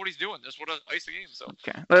 Stafford doesn't know what he's doing. This would ice the game. So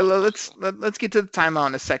okay, let's get to the timeout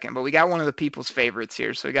in a second. But we got one of the people's favorites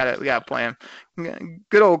here, so we gotta play him.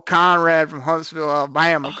 Good old Conrad from Huntsville,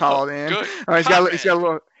 Alabama called in. He's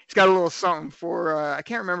got a little something for, I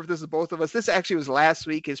can't remember if this is both of us. This actually was last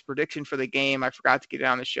week, his prediction for the game. I forgot to get it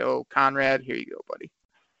on the show. Conrad, here you go, buddy.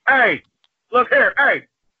 Hey, look here. Hey,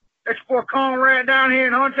 it's for Conrad down here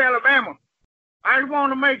in Huntsville, Alabama. I just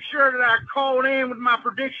want to make sure that I called in with my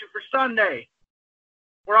prediction for Sunday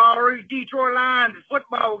for all these Detroit Lions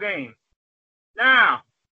football game. Now,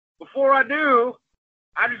 before I do,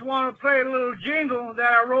 I just want to play a little jingle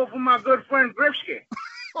that I wrote for my good friend Grifsky.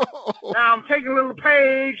 Now I'm taking a little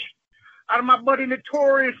page out of my buddy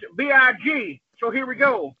Notorious B.I.G. So here we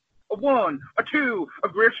go. A 1, a 2, a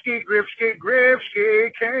Grifsky,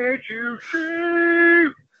 can't you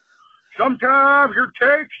see? Sometimes your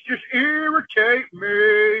takes just irritate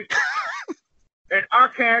me. And I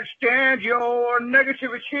can't stand your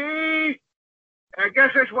negativity. I guess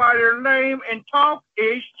that's why their name and talk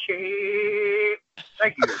is cheap.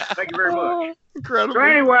 Thank you. Thank you very much. Incredible. So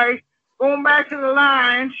anyway, going back to the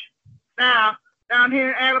Lions. Now, down here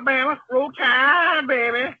in Alabama, roll tide,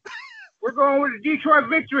 baby. We're going with the Detroit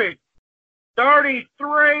victory.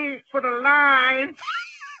 33 for the Lions.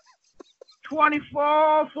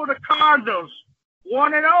 24 for the Cardinals.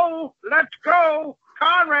 1-0. Let's go.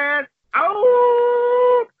 Conrad.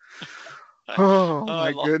 Oh!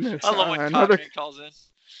 My goodness. I love when Conrad calls in.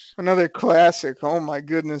 Another classic. Oh, my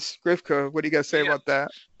goodness. Grifka, what do you got to say about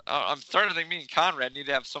that? I'm starting to think me and Conrad need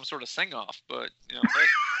to have some sort of sing-off, but,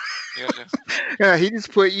 Yeah, he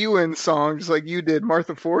just put you in songs like you did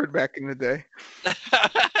Martha Ford back in the day.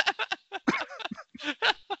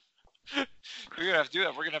 We're going to have to do that.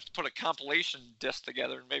 We're going to have to put a compilation disc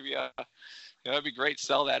together and maybe, that'd be great.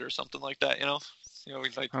 Sell that or something like that,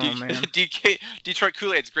 He's like Detroit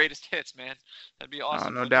Kool-Aid's greatest hits, man. That'd be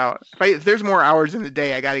awesome. Oh, no doubt. If there's more hours in the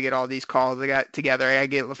day, I got to get all these calls. I got together. I got to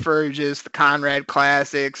get LaFergus, the Conrad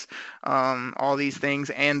Classics, all these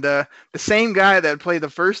things. And the same guy that played the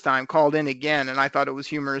first time called in again, and I thought it was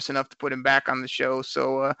humorous enough to put him back on the show.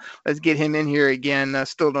 So let's get him in here again.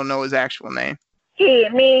 Still don't know his actual name. Yeah,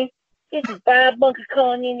 man. This is Bob Bunker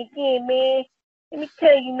calling in again, man. Let me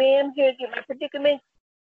tell you, man, I'm here to get my predicament.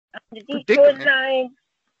 The Detroit Lions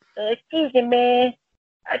season, man.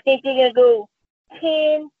 I think they're gonna go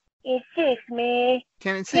 10-6, man.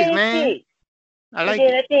 10-6, man. I like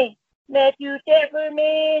it. I think Matthew Stafford,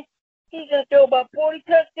 man, he's gonna throw about 40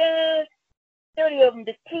 touchdowns, 30 of them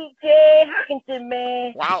to TJ Hockenson,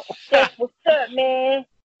 man. Wow. That's what's up, man.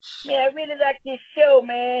 Man, I really like this show,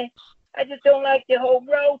 man. I just don't like the whole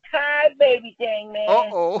Roll Tide baby thing, man.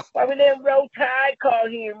 Uh-oh. Why we let Roll Tide call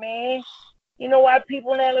here, man? You know why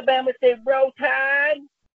people in Alabama say Roll Tide?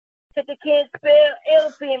 Because they can't spell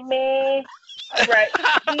elephant, man. All right,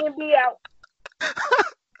 B&B out.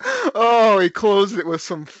 Oh, he closed it with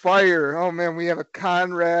some fire. Oh, man, we have a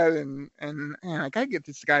Conrad, and man, I got to get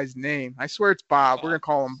this guy's name. I swear it's Bob. We're going to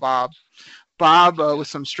call him Bob. Bob with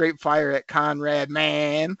some straight fire at Conrad,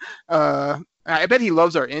 man. I bet he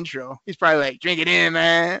loves our intro. He's probably like, drink it in,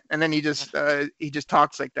 man. And then he just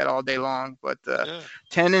talks like that all day long. But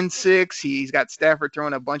 10-6, he's got Stafford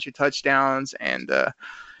throwing a bunch of touchdowns and a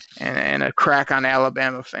crack on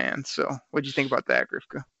Alabama fans. So what'd you think about that,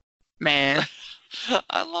 Grifka? Man.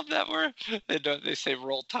 I love that word. They say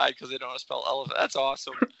roll tide because they don't want to spell elephant. That's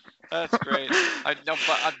awesome. That's great. I know,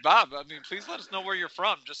 Bob, I mean, please let us know where you're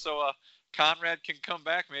from just so Conrad can come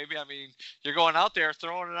back maybe. I mean, you're going out there,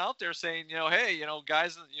 throwing it out there saying, hey,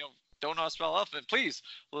 guys, don't know how to spell elephant. Please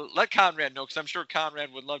let Conrad know because I'm sure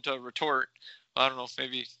Conrad would love to retort. I don't know,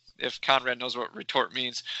 maybe if Conrad knows what retort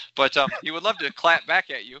means. But he would love to clap back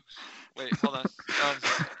at you. Wait, hold on.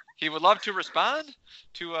 He would love to respond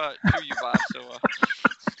to you, Bob. So.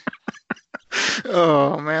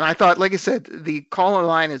 Oh, man. I thought, like I said, the call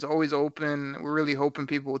line is always open. We're really hoping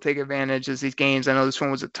people will take advantage of these games. I know this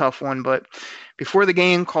one was a tough one, but before the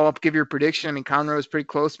game, call up, give your prediction. I mean, Conrad was pretty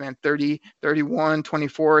close, man. 30, 31,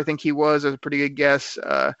 24, I think he was. That was a pretty good guess.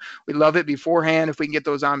 We love it beforehand if we can get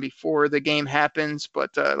those on before the game happens.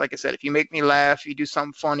 But like I said, if you make me laugh, you do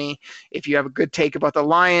something funny, if you have a good take about the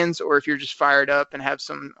Lions, or if you're just fired up and have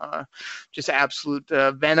some just absolute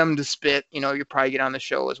venom to spit, you'll probably get on the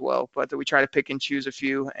show as well. But we try to pick and choose a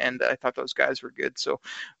few, and I thought those guys were good. So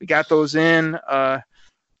we got those in.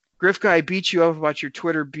 Grifka, I beat you up about your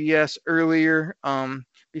Twitter BS earlier.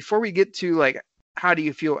 Before we get to, how do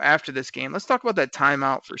you feel after this game, let's talk about that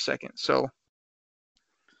timeout for a second. So,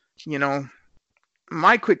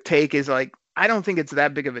 my quick take is, I don't think it's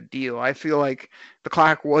that big of a deal. I feel like the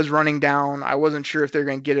clock was running down. I wasn't sure if they're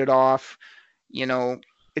going to get it off.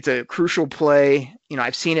 It's a crucial play.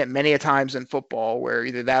 I've seen it many a times in football where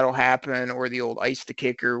either that'll happen or the old ice the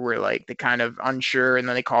kicker where they kind of unsure and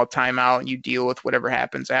then they call timeout and you deal with whatever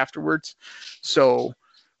happens afterwards. So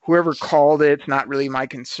whoever called it's not really my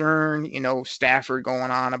concern. Stafford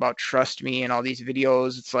going on about trust me and all these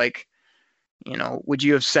videos. It's like, would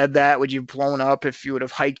you have said that? Would you have blown up if you would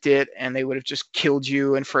have hiked it and they would have just killed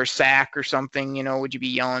you and for a sack or something? Would you be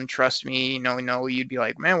yelling, trust me? No, you'd be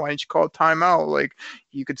like, man, why didn't you call it timeout?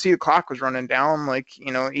 You could see the clock was running down.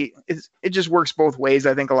 It just works both ways,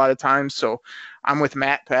 I think, a lot of times. So I'm with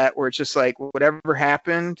Pat, where it's just whatever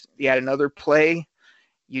happened, you had another play.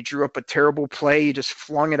 you drew up a terrible play, you just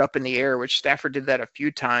flung it up in the air, which Stafford did that a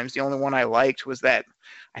few times. The only one I liked was that,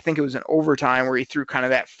 I think it was an overtime where he threw kind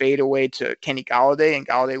of that fadeaway to Kenny Golladay, and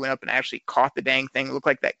Golladay went up and actually caught the dang thing. It looked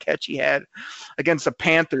like that catch he had against the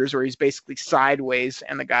Panthers where he's basically sideways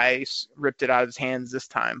and the guy ripped it out of his hands this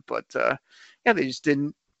time. But yeah, they just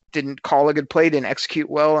didn't call a good play, didn't execute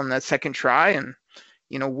well on that second try, and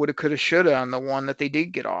woulda, coulda, shoulda on the one that they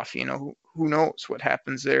did get off. Who knows what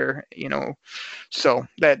happens there, So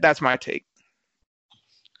that's my take.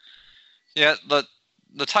 Yeah, the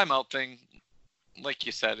timeout thing, like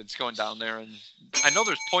you said, it's going down there, and I know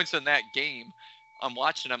there's points in that game I'm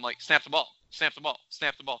watching, I'm like, snap the ball, snap the ball,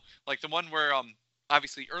 snap the ball. Like the one where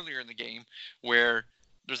obviously earlier in the game where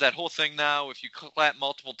there's that whole thing now, if you clap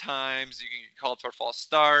multiple times, you can get called for a false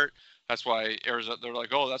start. That's why Arizona, they're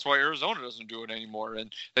like, oh, that's why Arizona doesn't do it anymore.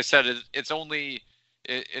 And they said it's only,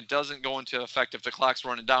 it doesn't go into effect if the clock's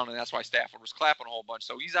running down, and that's why Stafford was clapping a whole bunch.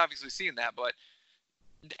 So he's obviously seeing that. But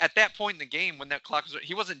at that point in the game, when that clock was,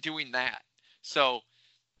 he wasn't doing that. So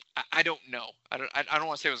I don't know. I don't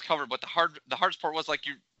want to say it was covered, but the hardest part was like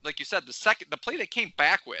you said, the play they came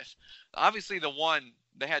back with, obviously the one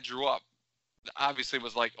they had drew up, obviously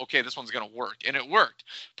was like, okay, this one's going to work, and it worked.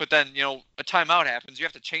 But then, a timeout happens. You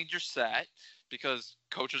have to change your set because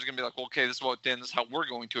coaches are going to be like, well, okay, this is how we're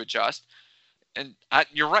going to adjust. And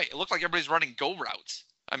you're right. It looked like everybody's running go routes.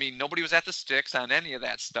 I mean, nobody was at the sticks on any of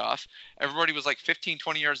that stuff. Everybody was like 15,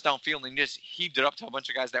 20 yards downfield, and just heaved it up to a bunch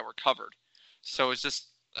of guys that were covered. So it's just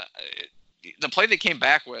the play they came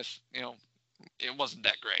back with, it wasn't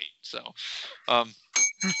that great. So, I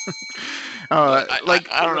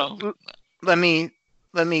don't know. Let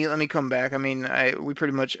me come back. I mean, we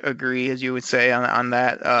pretty much agree, as you would say, on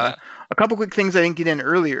that. Yeah. A couple quick things I didn't get in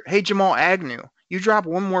earlier. Hey, Jamal Agnew, you drop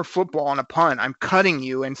one more football on a punt, I'm cutting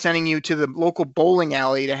you and sending you to the local bowling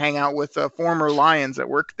alley to hang out with former Lions that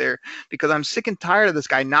work there, because I'm sick and tired of this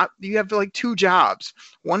guy. You have like two jobs.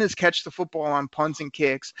 One is catch the football on punts and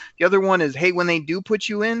kicks. The other one is, hey, when they do put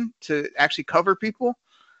you in to actually cover people,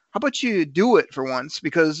 how about you do it for once?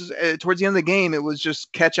 Because towards the end of the game, it was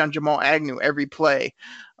just catch on Jamal Agnew every play.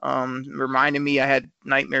 Reminded me I had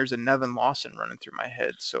nightmares of Nevin Lawson running through my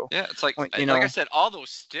head. So yeah, it's like I said, all those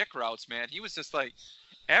stick routes, man. He was just like,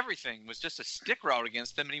 everything was just a stick route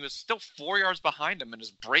against him, and he was still 4 yards behind him, and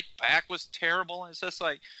his break back was terrible. And it's just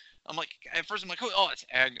like, I'm like, at first I'm like, oh, it's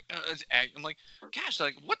Agnew. I'm like, gosh,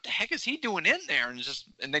 like what the heck is he doing in there?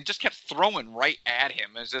 And they just kept throwing right at him.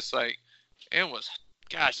 It's just like, it was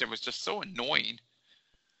just so annoying.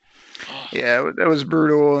 Yeah, that was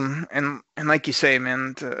brutal, and like you say,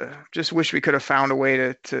 man, just wish we could have found a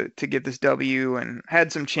way to get this W and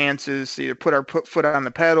had some chances to either put our foot on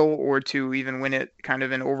the pedal or to even win it kind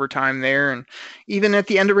of in overtime there. And even at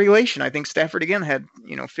the end of regulation, I think Stafford again had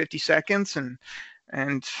 50 seconds and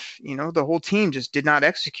the whole team just did not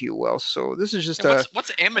execute well. So this is just what's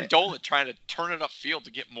Amendola trying to turn it upfield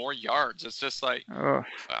to get more yards? It's just like, I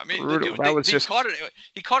mean,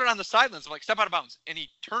 he caught it on the sidelines. I'm like, step out of bounds, and he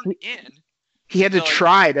turned in. He had to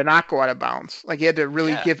try to not go out of bounds. Like he had to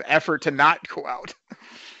really give effort to not go out.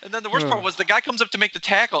 And then the worst part was the guy comes up to make the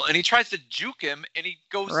tackle, and he tries to juke him, and he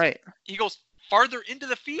goes farther into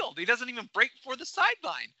the field. He doesn't even break before the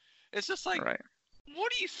sideline. It's just like. Right.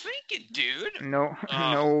 What are you thinking, dude? No,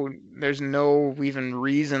 there's no even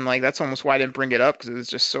reason. Like, that's almost why I didn't bring it up, because it was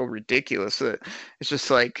just so ridiculous. It's just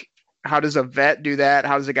like, how does a vet do that?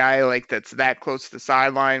 How does a guy like that's that close to the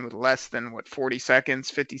sideline with less than 40 seconds,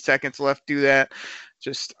 50 seconds left do that?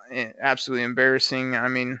 Just absolutely embarrassing. I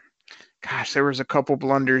mean, gosh, there was a couple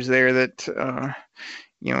blunders there that,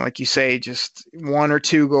 like you say, just one or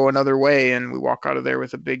two go another way, and we walk out of there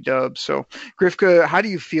with a big dub. So, Grifka, how do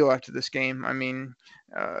you feel after this game? I mean,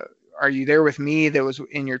 are you there with me? That was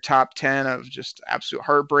in your top 10 of just absolute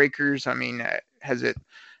heartbreakers. I mean, has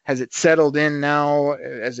it settled in now?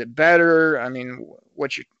 Is it better? I mean,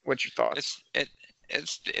 what's your thoughts?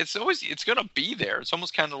 It's always gonna be there. It's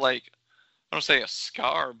almost kind of like, I don't say a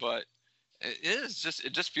scar, but it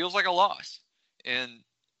just feels like a loss. And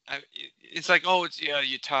it's like, oh,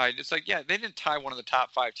 you tied. It's like, yeah, they didn't tie one of the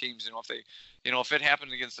top 5 teams. If it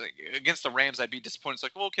happened against the Rams, I'd be disappointed. It's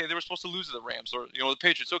like, well, okay, they were supposed to lose to the Rams, or the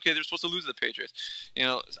Patriots. Okay, they're supposed to lose to the Patriots.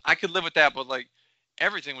 I could live with that, but like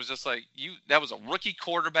everything was just like that was a rookie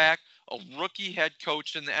quarterback, a rookie head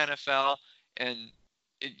coach in the NFL, and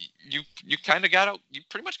you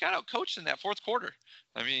pretty much got out coached in that fourth quarter.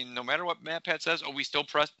 I mean, no matter what Matt Pat says, we still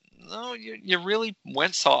pressed. No, you really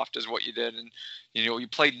went soft is what you did, and you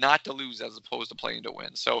played not to lose as opposed to playing to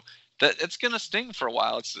win. So it's gonna sting for a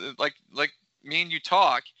while. It's like me and you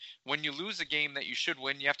talk. When you lose a game that you should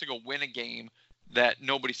win, you have to go win a game that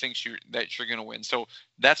nobody thinks that you're going to win. So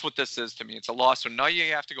that's what this is to me. It's a loss. So now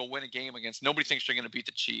you have to go win a game against nobody thinks you're going to beat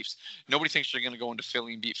the Chiefs. Nobody thinks you're going to go into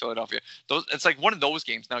Philly and beat Philadelphia. It's like one of those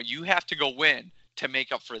games. Now you have to go win to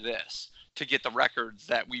make up for this, to get the records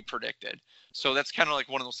that we predicted. So that's kind of like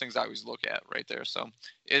one of those things I always look at right there. So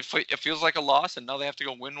it feels like a loss, and now they have to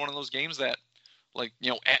go win one of those games that, like,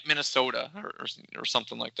 at Minnesota or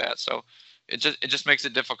something like that. So it just makes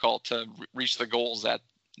it difficult to reach the goals that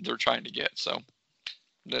they're trying to get. So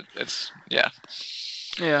it's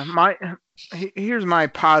here's my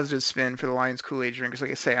positive spin for the Lions Kool-Aid drinkers.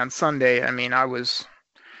 Like I say, on Sunday, I mean, I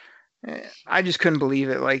just couldn't believe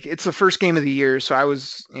it. Like, it's the first game of the year, so I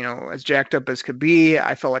was, as jacked up as could be.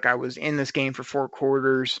 I felt like I was in this game for 4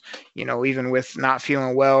 quarters, even with not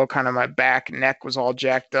feeling well, kind of my back, neck was all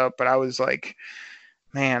jacked up. But I was like,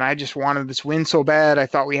 man, I just wanted this win so bad. I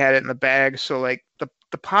thought we had it in the bag. So, like,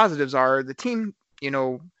 the positives are the team,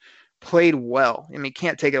 played well. I mean,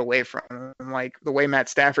 can't take it away from them. Like, the way Matt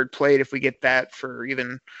Stafford played, if we get that for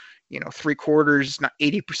even – 3 quarters, not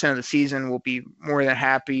 80% of the season, we'll be more than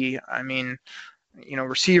happy. I mean,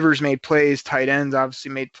 receivers made plays, tight ends obviously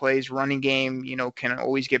made plays, running game, can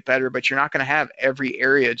always get better, but you're not going to have every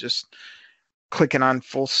area just clicking on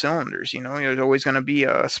full cylinders. There's always going to be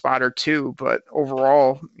a spot or two, but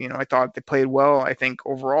overall, I thought they played well. I think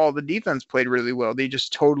overall the defense played really well. They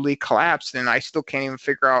just totally collapsed, and I still can't even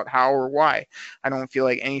figure out how or why. I don't feel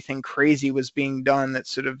like anything crazy was being done that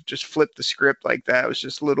sort of just flipped the script like that. It was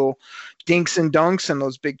just little dinks and dunks and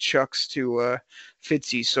those big chucks to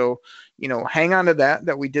Fitzy. So, hang on to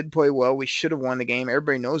that we did play well. We should have won the game.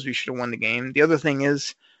 Everybody knows we should have won the game. The other thing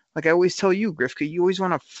is, like I always tell you, Grifka, you always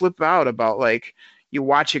want to flip out about, like, you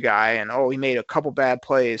watch a guy and, he made a couple bad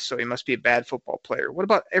plays, so he must be a bad football player. What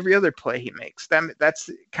about every other play he makes? That's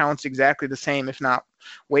counts exactly the same, if not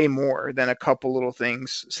way more than a couple little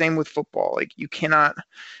things. Same with football. Like, you cannot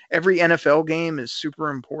 – every NFL game is super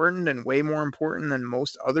important and way more important than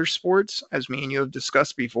most other sports, as me and you have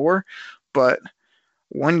discussed before. But –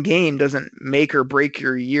 one game doesn't make or break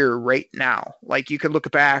your year right now. Like, you could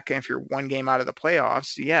look back, and if you're one game out of the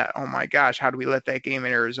playoffs, oh my gosh, how do we let that game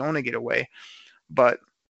in Arizona get away? But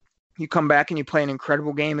you come back and you play an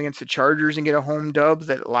incredible game against the Chargers and get a home dub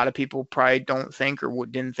that a lot of people probably don't think or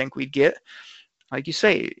didn't think we'd get. Like you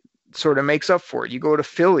say, it sort of makes up for it. You go to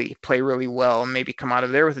Philly, play really well, and maybe come out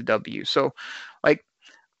of there with a W. So, like,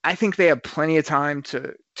 I think they have plenty of time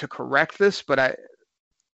to correct this, but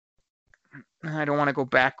I don't want to go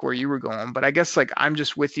back where you were going, but I guess, like, I'm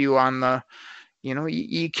just with you on the,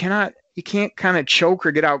 you can't kind of choke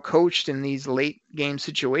or get out coached in these late game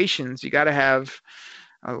situations. You got to have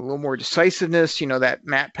a little more decisiveness, that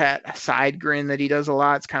Matt Pat side grin that he does a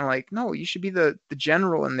lot. It's kind of like, no, you should be the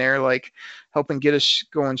general in there, like, helping get us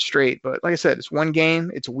going straight. But like I said, it's one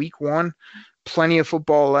game, it's week 1. Plenty of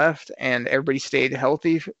football left, and everybody stayed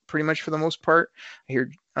healthy pretty much for the most part. I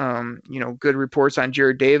hear, good reports on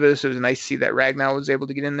Jared Davis. It was nice to see that Ragnow was able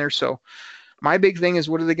to get in there. So my big thing is,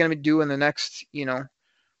 what are they going to do in the next,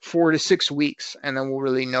 4 to 6 weeks? And then we'll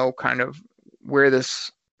really know kind of where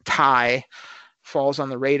this tie falls on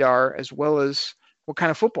the radar, as well as what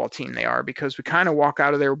kind of football team they are, because we kind of walk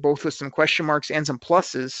out of there both with some question marks and some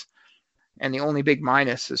pluses. And the only big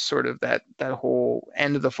minus is sort of that whole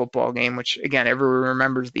end of the football game, which, again, everyone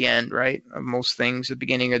remembers the end, right? Of most things, the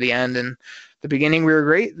beginning or the end. And the beginning, we were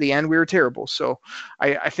great. The end, we were terrible. So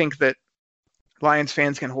I think that Lions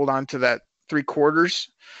fans can hold on to that 3 quarters,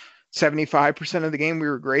 75% of the game, we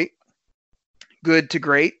were great, good to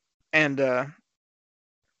great. And,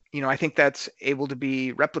 I think that's able to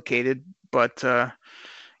be replicated. But,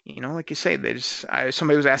 like you say,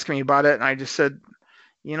 somebody was asking me about it, and I just said,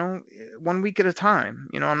 1 week at a time.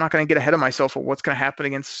 I'm not going to get ahead of myself of what's going to happen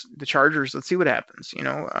against the Chargers. Let's see what happens.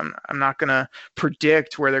 I'm not going to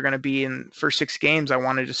predict where they're going to be in the first 6 games. I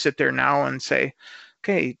want to just sit there now and say,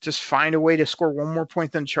 okay, just find a way to score 1 more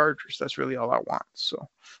point than Chargers. That's really all I want. So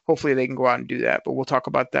hopefully they can go out and do that, but we'll talk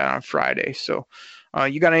about that on Friday. So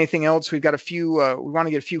you got anything else? We've got a few, we want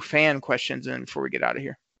to get a few fan questions in before we get out of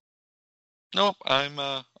here. Nope. I'm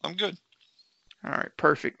good. All right.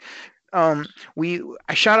 Perfect. I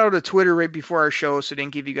shot out a Twitter right before our show, so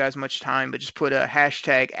didn't give you guys much time, but just put a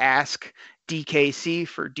hashtag #AskDKC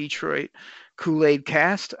for Detroit Kool-Aid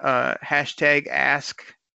Cast, hashtag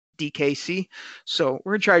 #AskDKC. So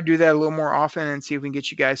we're going to try to do that a little more often and see if we can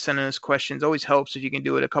get you guys sending us questions. Always helps if you can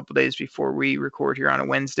do it a couple days before we record here on a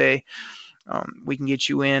Wednesday. We can get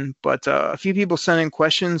you in, but a few people sent in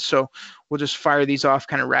questions, so we'll just fire these off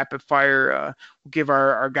kind of rapid fire. We'll give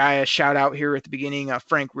our guy a shout out here at the beginning.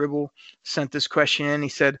 Frank Ribble sent this question in. He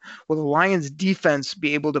said, will the Lions defense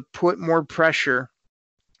be able to put more pressure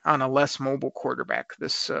on a less mobile quarterback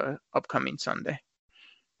this upcoming Sunday.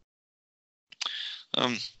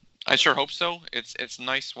 I sure hope so. It's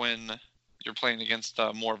nice when you're playing against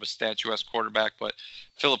more of a statuesque quarterback, but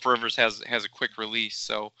Phillip Rivers has a quick release,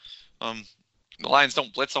 so the Lions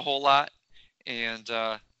don't blitz a whole lot, and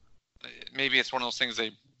maybe it's one of those things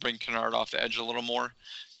they bring Kennard off the edge a little more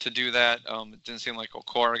to do that. It didn't seem like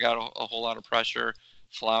Okora got a whole lot of pressure.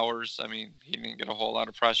 Flowers, I mean, he didn't get a whole lot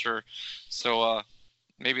of pressure, so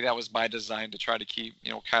maybe that was by design to try to keep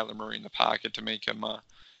Kyler Murray in the pocket to make him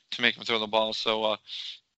throw the ball. So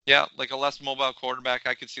yeah, like a less mobile quarterback,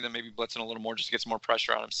 I could see them maybe blitzing a little more just to get some more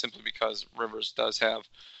pressure on him, simply because Rivers does have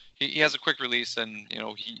he has a quick release, and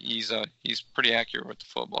he's pretty accurate with the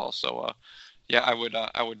football. So yeah, I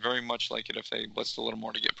would very much like it if they blitzed a little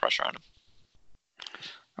more to get pressure on him.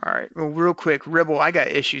 All right. Well, real quick, Ribble, I got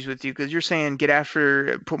issues with you because you're saying get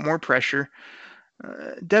after, put more pressure.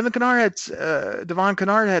 Devon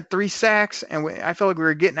Kennard had 3 sacks, and I felt like we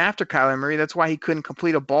were getting after Kyler Murray. That's why he couldn't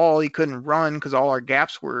complete a ball. He couldn't run because all our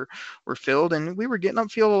gaps were filled, and we were getting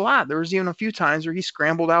upfield a lot. There was even a few times where he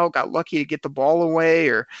scrambled out, got lucky to get the ball away,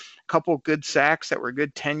 or a couple of good sacks that were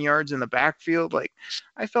good 10 yards in the backfield. Like,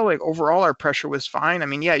 I felt like overall our pressure was fine. I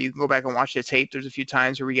mean, yeah, you can go back and watch the tape. There's a few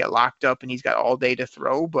times where we get locked up and he's got all day to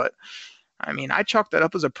throw, but I mean, I chalk that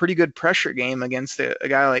up as a pretty good pressure game against a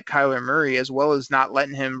guy like Kyler Murray, as well as not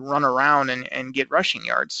letting him run around and get rushing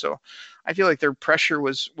yards. So I feel like their pressure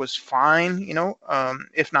was fine,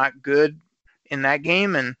 if not good in that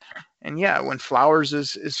game. And yeah, when Flowers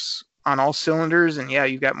is on all cylinders, and yeah,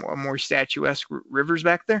 you've got more statuesque Rivers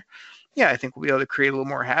back there, yeah, I think we'll be able to create a little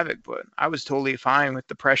more havoc. But I was totally fine with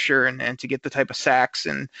the pressure and to get the type of sacks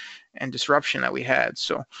and disruption that we had.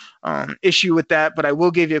 So issue with that, but I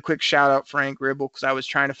will give you a quick shout out, Frank Ribble, because I was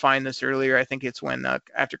trying to find this earlier. I think it's when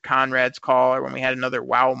after Conrad's call, or when we had another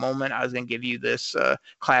wow moment, I was going to give you this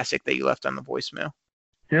classic that you left on the voicemail.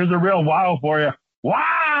 Here's a real wow for you.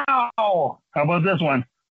 Wow! How about this one?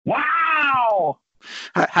 Wow!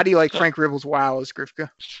 How do you like Frank Ribble's wows, Grifka?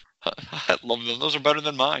 I love them. Those are better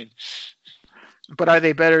than mine. But are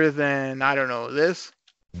they better than, I don't know, this?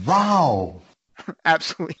 Wow.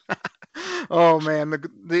 Absolutely not. Oh, man.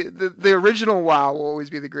 The original wow will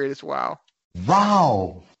always be the greatest wow.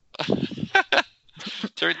 Wow.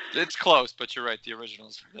 It's close, but you're right. The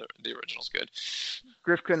original's good.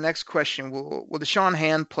 Grifka, next question. Will Deshaun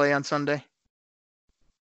Hand play on Sunday?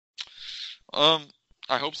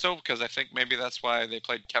 I hope so, because I think maybe that's why they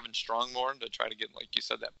played Kevin Strong more, to try to get, like you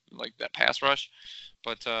said, that pass rush.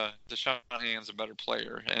 But Deshaun Hand's a better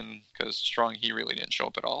player, and because Strong, he really didn't show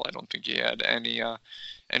up at all. I don't think he had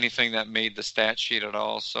anything that made the stat sheet at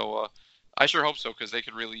all. So I sure hope so, because they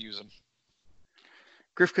could really use him.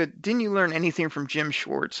 Grifka, didn't you learn anything from Jim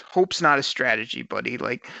Schwartz? Hope's not a strategy, buddy.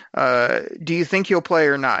 Like, do you think he'll play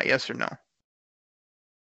or not? Yes or no?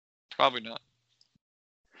 Probably not.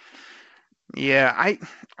 Yeah, I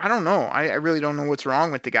don't know. I really don't know what's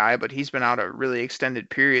wrong with the guy, but he's been out a really extended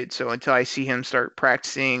period. So until I see him start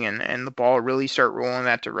practicing and the ball really start rolling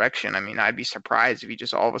that direction, I mean, I'd be surprised if he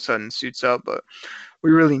just all of a sudden suits up. But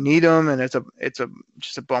we really need him, and it's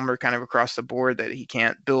just a bummer kind of across the board that he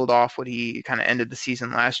can't build off what he kind of ended the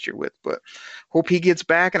season last year with. But hope he gets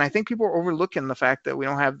back. And I think people are overlooking the fact that we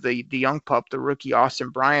don't have the young pup, the rookie Austin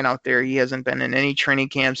Bryant out there. He hasn't been in any training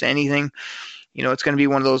camps, anything. It's going to be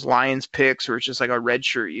one of those Lions picks where it's just like a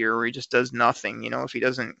redshirt year where he just does nothing. If he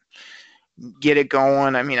doesn't get it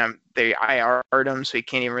going, I mean, they IR'd him, so he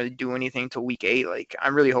can't even really do anything till week 8. Like,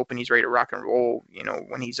 I'm really hoping he's ready to rock and roll,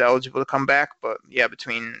 when he's eligible to come back. But yeah,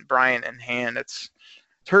 between Bryant and Hand, it's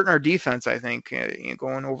hurting our defense, I think,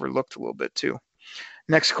 going overlooked a little bit too.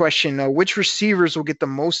 Next question: which receivers will get the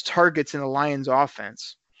most targets in the Lions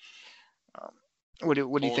offense? What do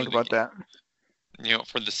you think about that?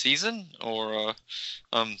 For the season, or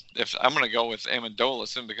if I'm going to go with Amendola,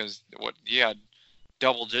 simply because he had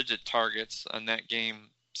double-digit targets on that game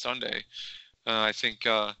Sunday. I think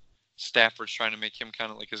Stafford's trying to make him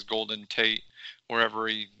kind of like his Golden Tate, wherever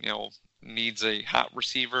he needs a hot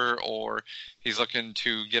receiver, or he's looking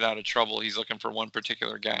to get out of trouble. He's looking for one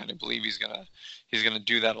particular guy, and I believe he's gonna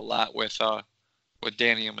do that a lot with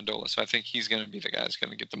Danny Amendola. So I think he's going to be the guy that's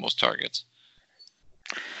going to get the most targets.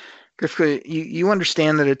 Grifka, you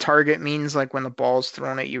understand that a target means like when the ball's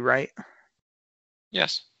thrown at you, right?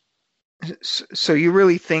 Yes. So you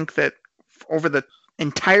really think that over the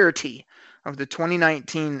entirety of the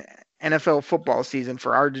 2019 NFL football season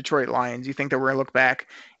for our Detroit Lions, you think that we're going to look back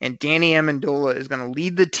and Danny Amendola is going to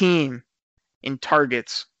lead the team in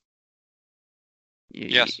targets?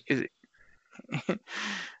 Yes.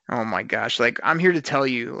 Oh my gosh. Like, I'm here to tell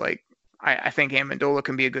you, like, I think Amendola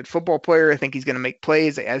can be a good football player. I think he's going to make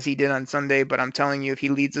plays as he did on Sunday, but I'm telling you, if he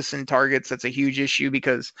leads us in targets, that's a huge issue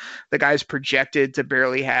because the guy's projected to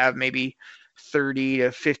barely have maybe 30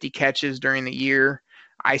 to 50 catches during the year.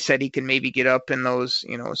 I said he can maybe get up in those,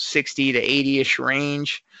 60 to 80-ish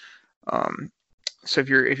range. So if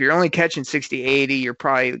you're only catching 60, 80, you're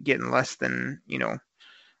probably getting less than,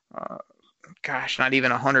 not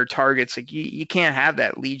even 100 targets. Like you can't have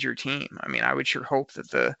that lead your team. I mean, I would sure hope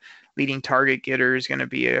that the leading target getter is going to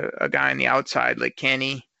be a guy on the outside like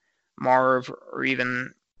Kenny, Marv, or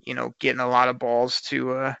even, getting a lot of balls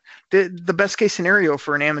to the best case scenario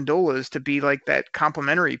for an Amendola is to be like that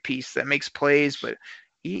complementary piece that makes plays, but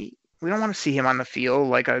we don't want to see him on the field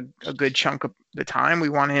like a good chunk of the time. We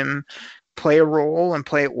want him play a role and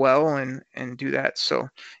play it well and do that. So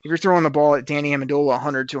if you're throwing the ball at Danny Amendola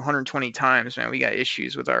 100 to 120 times, man, we got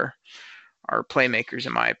issues with our playmakers,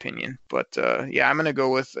 in my opinion. But I'm going to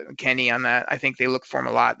go with Kenny on that. I think they look for him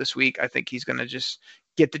a lot this week. I think he's going to just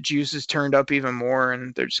get the juices turned up even more,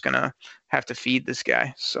 and they're just going to have to feed this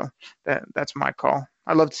guy. So that's my call.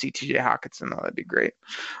 I'd love to see TJ Hockenson, though. That'd be great.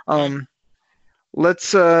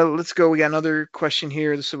 Let's go. We got another question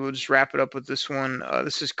here. So we'll just wrap it up with this one.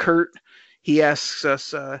 This is Kurt. He asks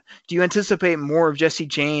us, do you anticipate more of Jesse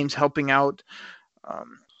James helping out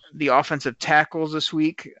the offensive tackles this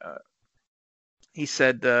week? He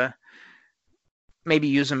said maybe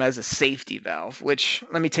use him as a safety valve, which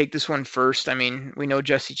let me take this one first. I mean, we know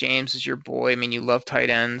Jesse James is your boy. I mean, you love tight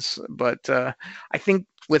ends. But I think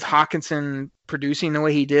with Hockenson producing the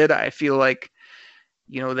way he did, I feel like,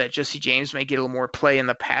 that Jesse James may get a little more play in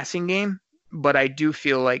the passing game. But I do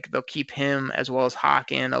feel like they'll keep him as well as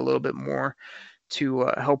Hawk in a little bit more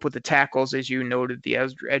to help with the tackles. As you noted, the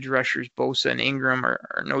edge rushers, Bosa and Ingram,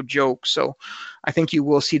 are no joke. So I think you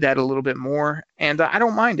will see that a little bit more. And I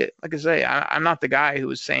don't mind it. Like I say, I'm not the guy who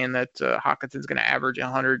was saying that Hawkinson's going to average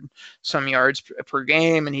 100-some yards per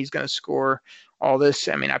game and he's going to score all this.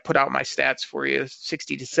 I mean, I put out my stats for you,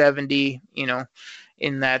 60 to 70,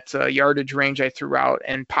 in that yardage range I threw out,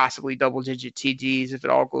 and possibly double-digit TDs if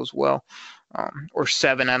it all goes well. Or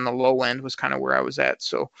 7 on the low end was kind of where I was at.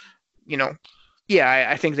 So,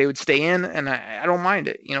 I think they would stay in, and I don't mind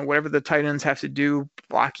it. Whatever the tight ends have to do,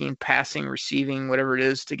 blocking, passing, receiving, whatever it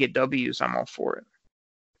is to get W's, I'm all for it.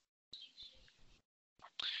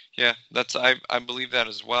 Yeah, I believe that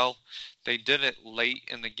as well. They did it late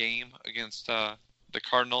in the game against the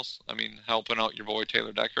Cardinals. I mean, helping out your boy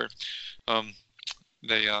Taylor Decker.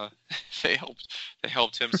 They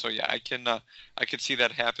helped him. So yeah, I could see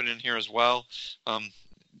that happening here as well. Like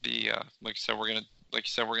you said, we're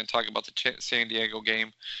gonna talk about the San Diego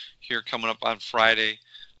game here coming up on Friday.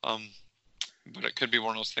 But it could be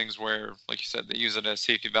one of those things where, like you said, they use it as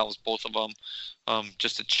safety valves, both of them,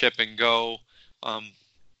 just a chip and go.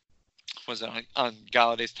 Was it on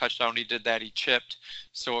Galladay's touchdown? He did that. He chipped.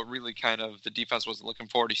 So it really kind of, the defense wasn't looking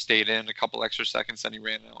for it. He stayed in a couple extra seconds, then he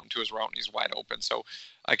ran out into his route and he's wide open. So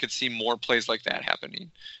I could see more plays like that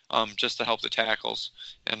happening, just to help the tackles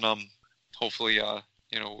and hopefully,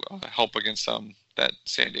 help against that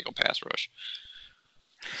San Diego pass rush.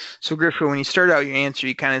 So Griffin, when you started out your answer,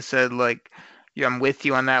 you kind of said I'm with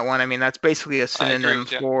you on that one. I mean, that's basically a synonym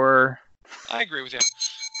for. I agree with you.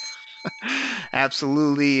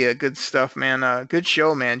 Absolutely. Good stuff, man. Good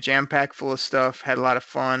show, man. Jam-packed full of stuff. Had a lot of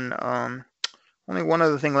fun. Only one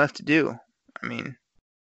other thing left to do. I mean,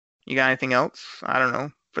 you got anything else? I don't know,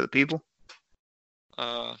 for the people?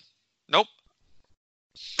 Nope.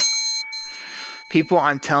 People,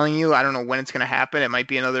 I'm telling you, I don't know when it's going to happen. It might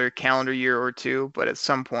be another calendar year or two, but at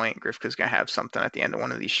some point, Grifka's going to have something at the end of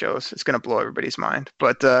one of these shows. It's going to blow everybody's mind.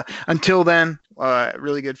 But until then,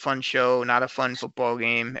 really good, fun show. Not a fun football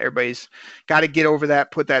game. Everybody's got to get over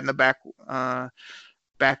that, put that in the back of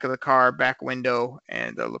the car, back window,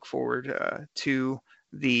 and look forward to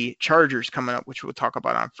the Chargers coming up, which we'll talk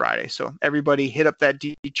about on Friday. So everybody hit up that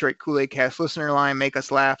Detroit Kool-Aid Cast listener line. Make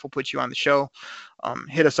us laugh. We'll put you on the show.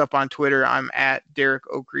 Hit us up on Twitter. I'm at Derek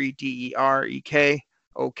Okrie, DEREK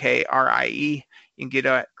OKRIE. You can get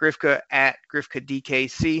Grifka at Grifka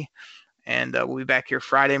DKC. And we'll be back here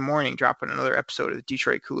Friday morning dropping another episode of the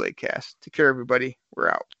Detroit Kool-Aid Cast. Take care, everybody. We're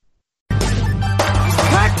out.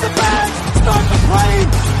 Pack the bag. Start the plane.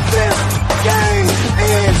 This game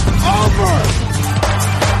is over.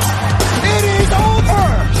 It is over.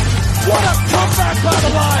 What a comeback by the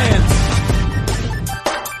Lions.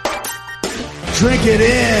 Drink it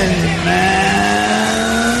in, man.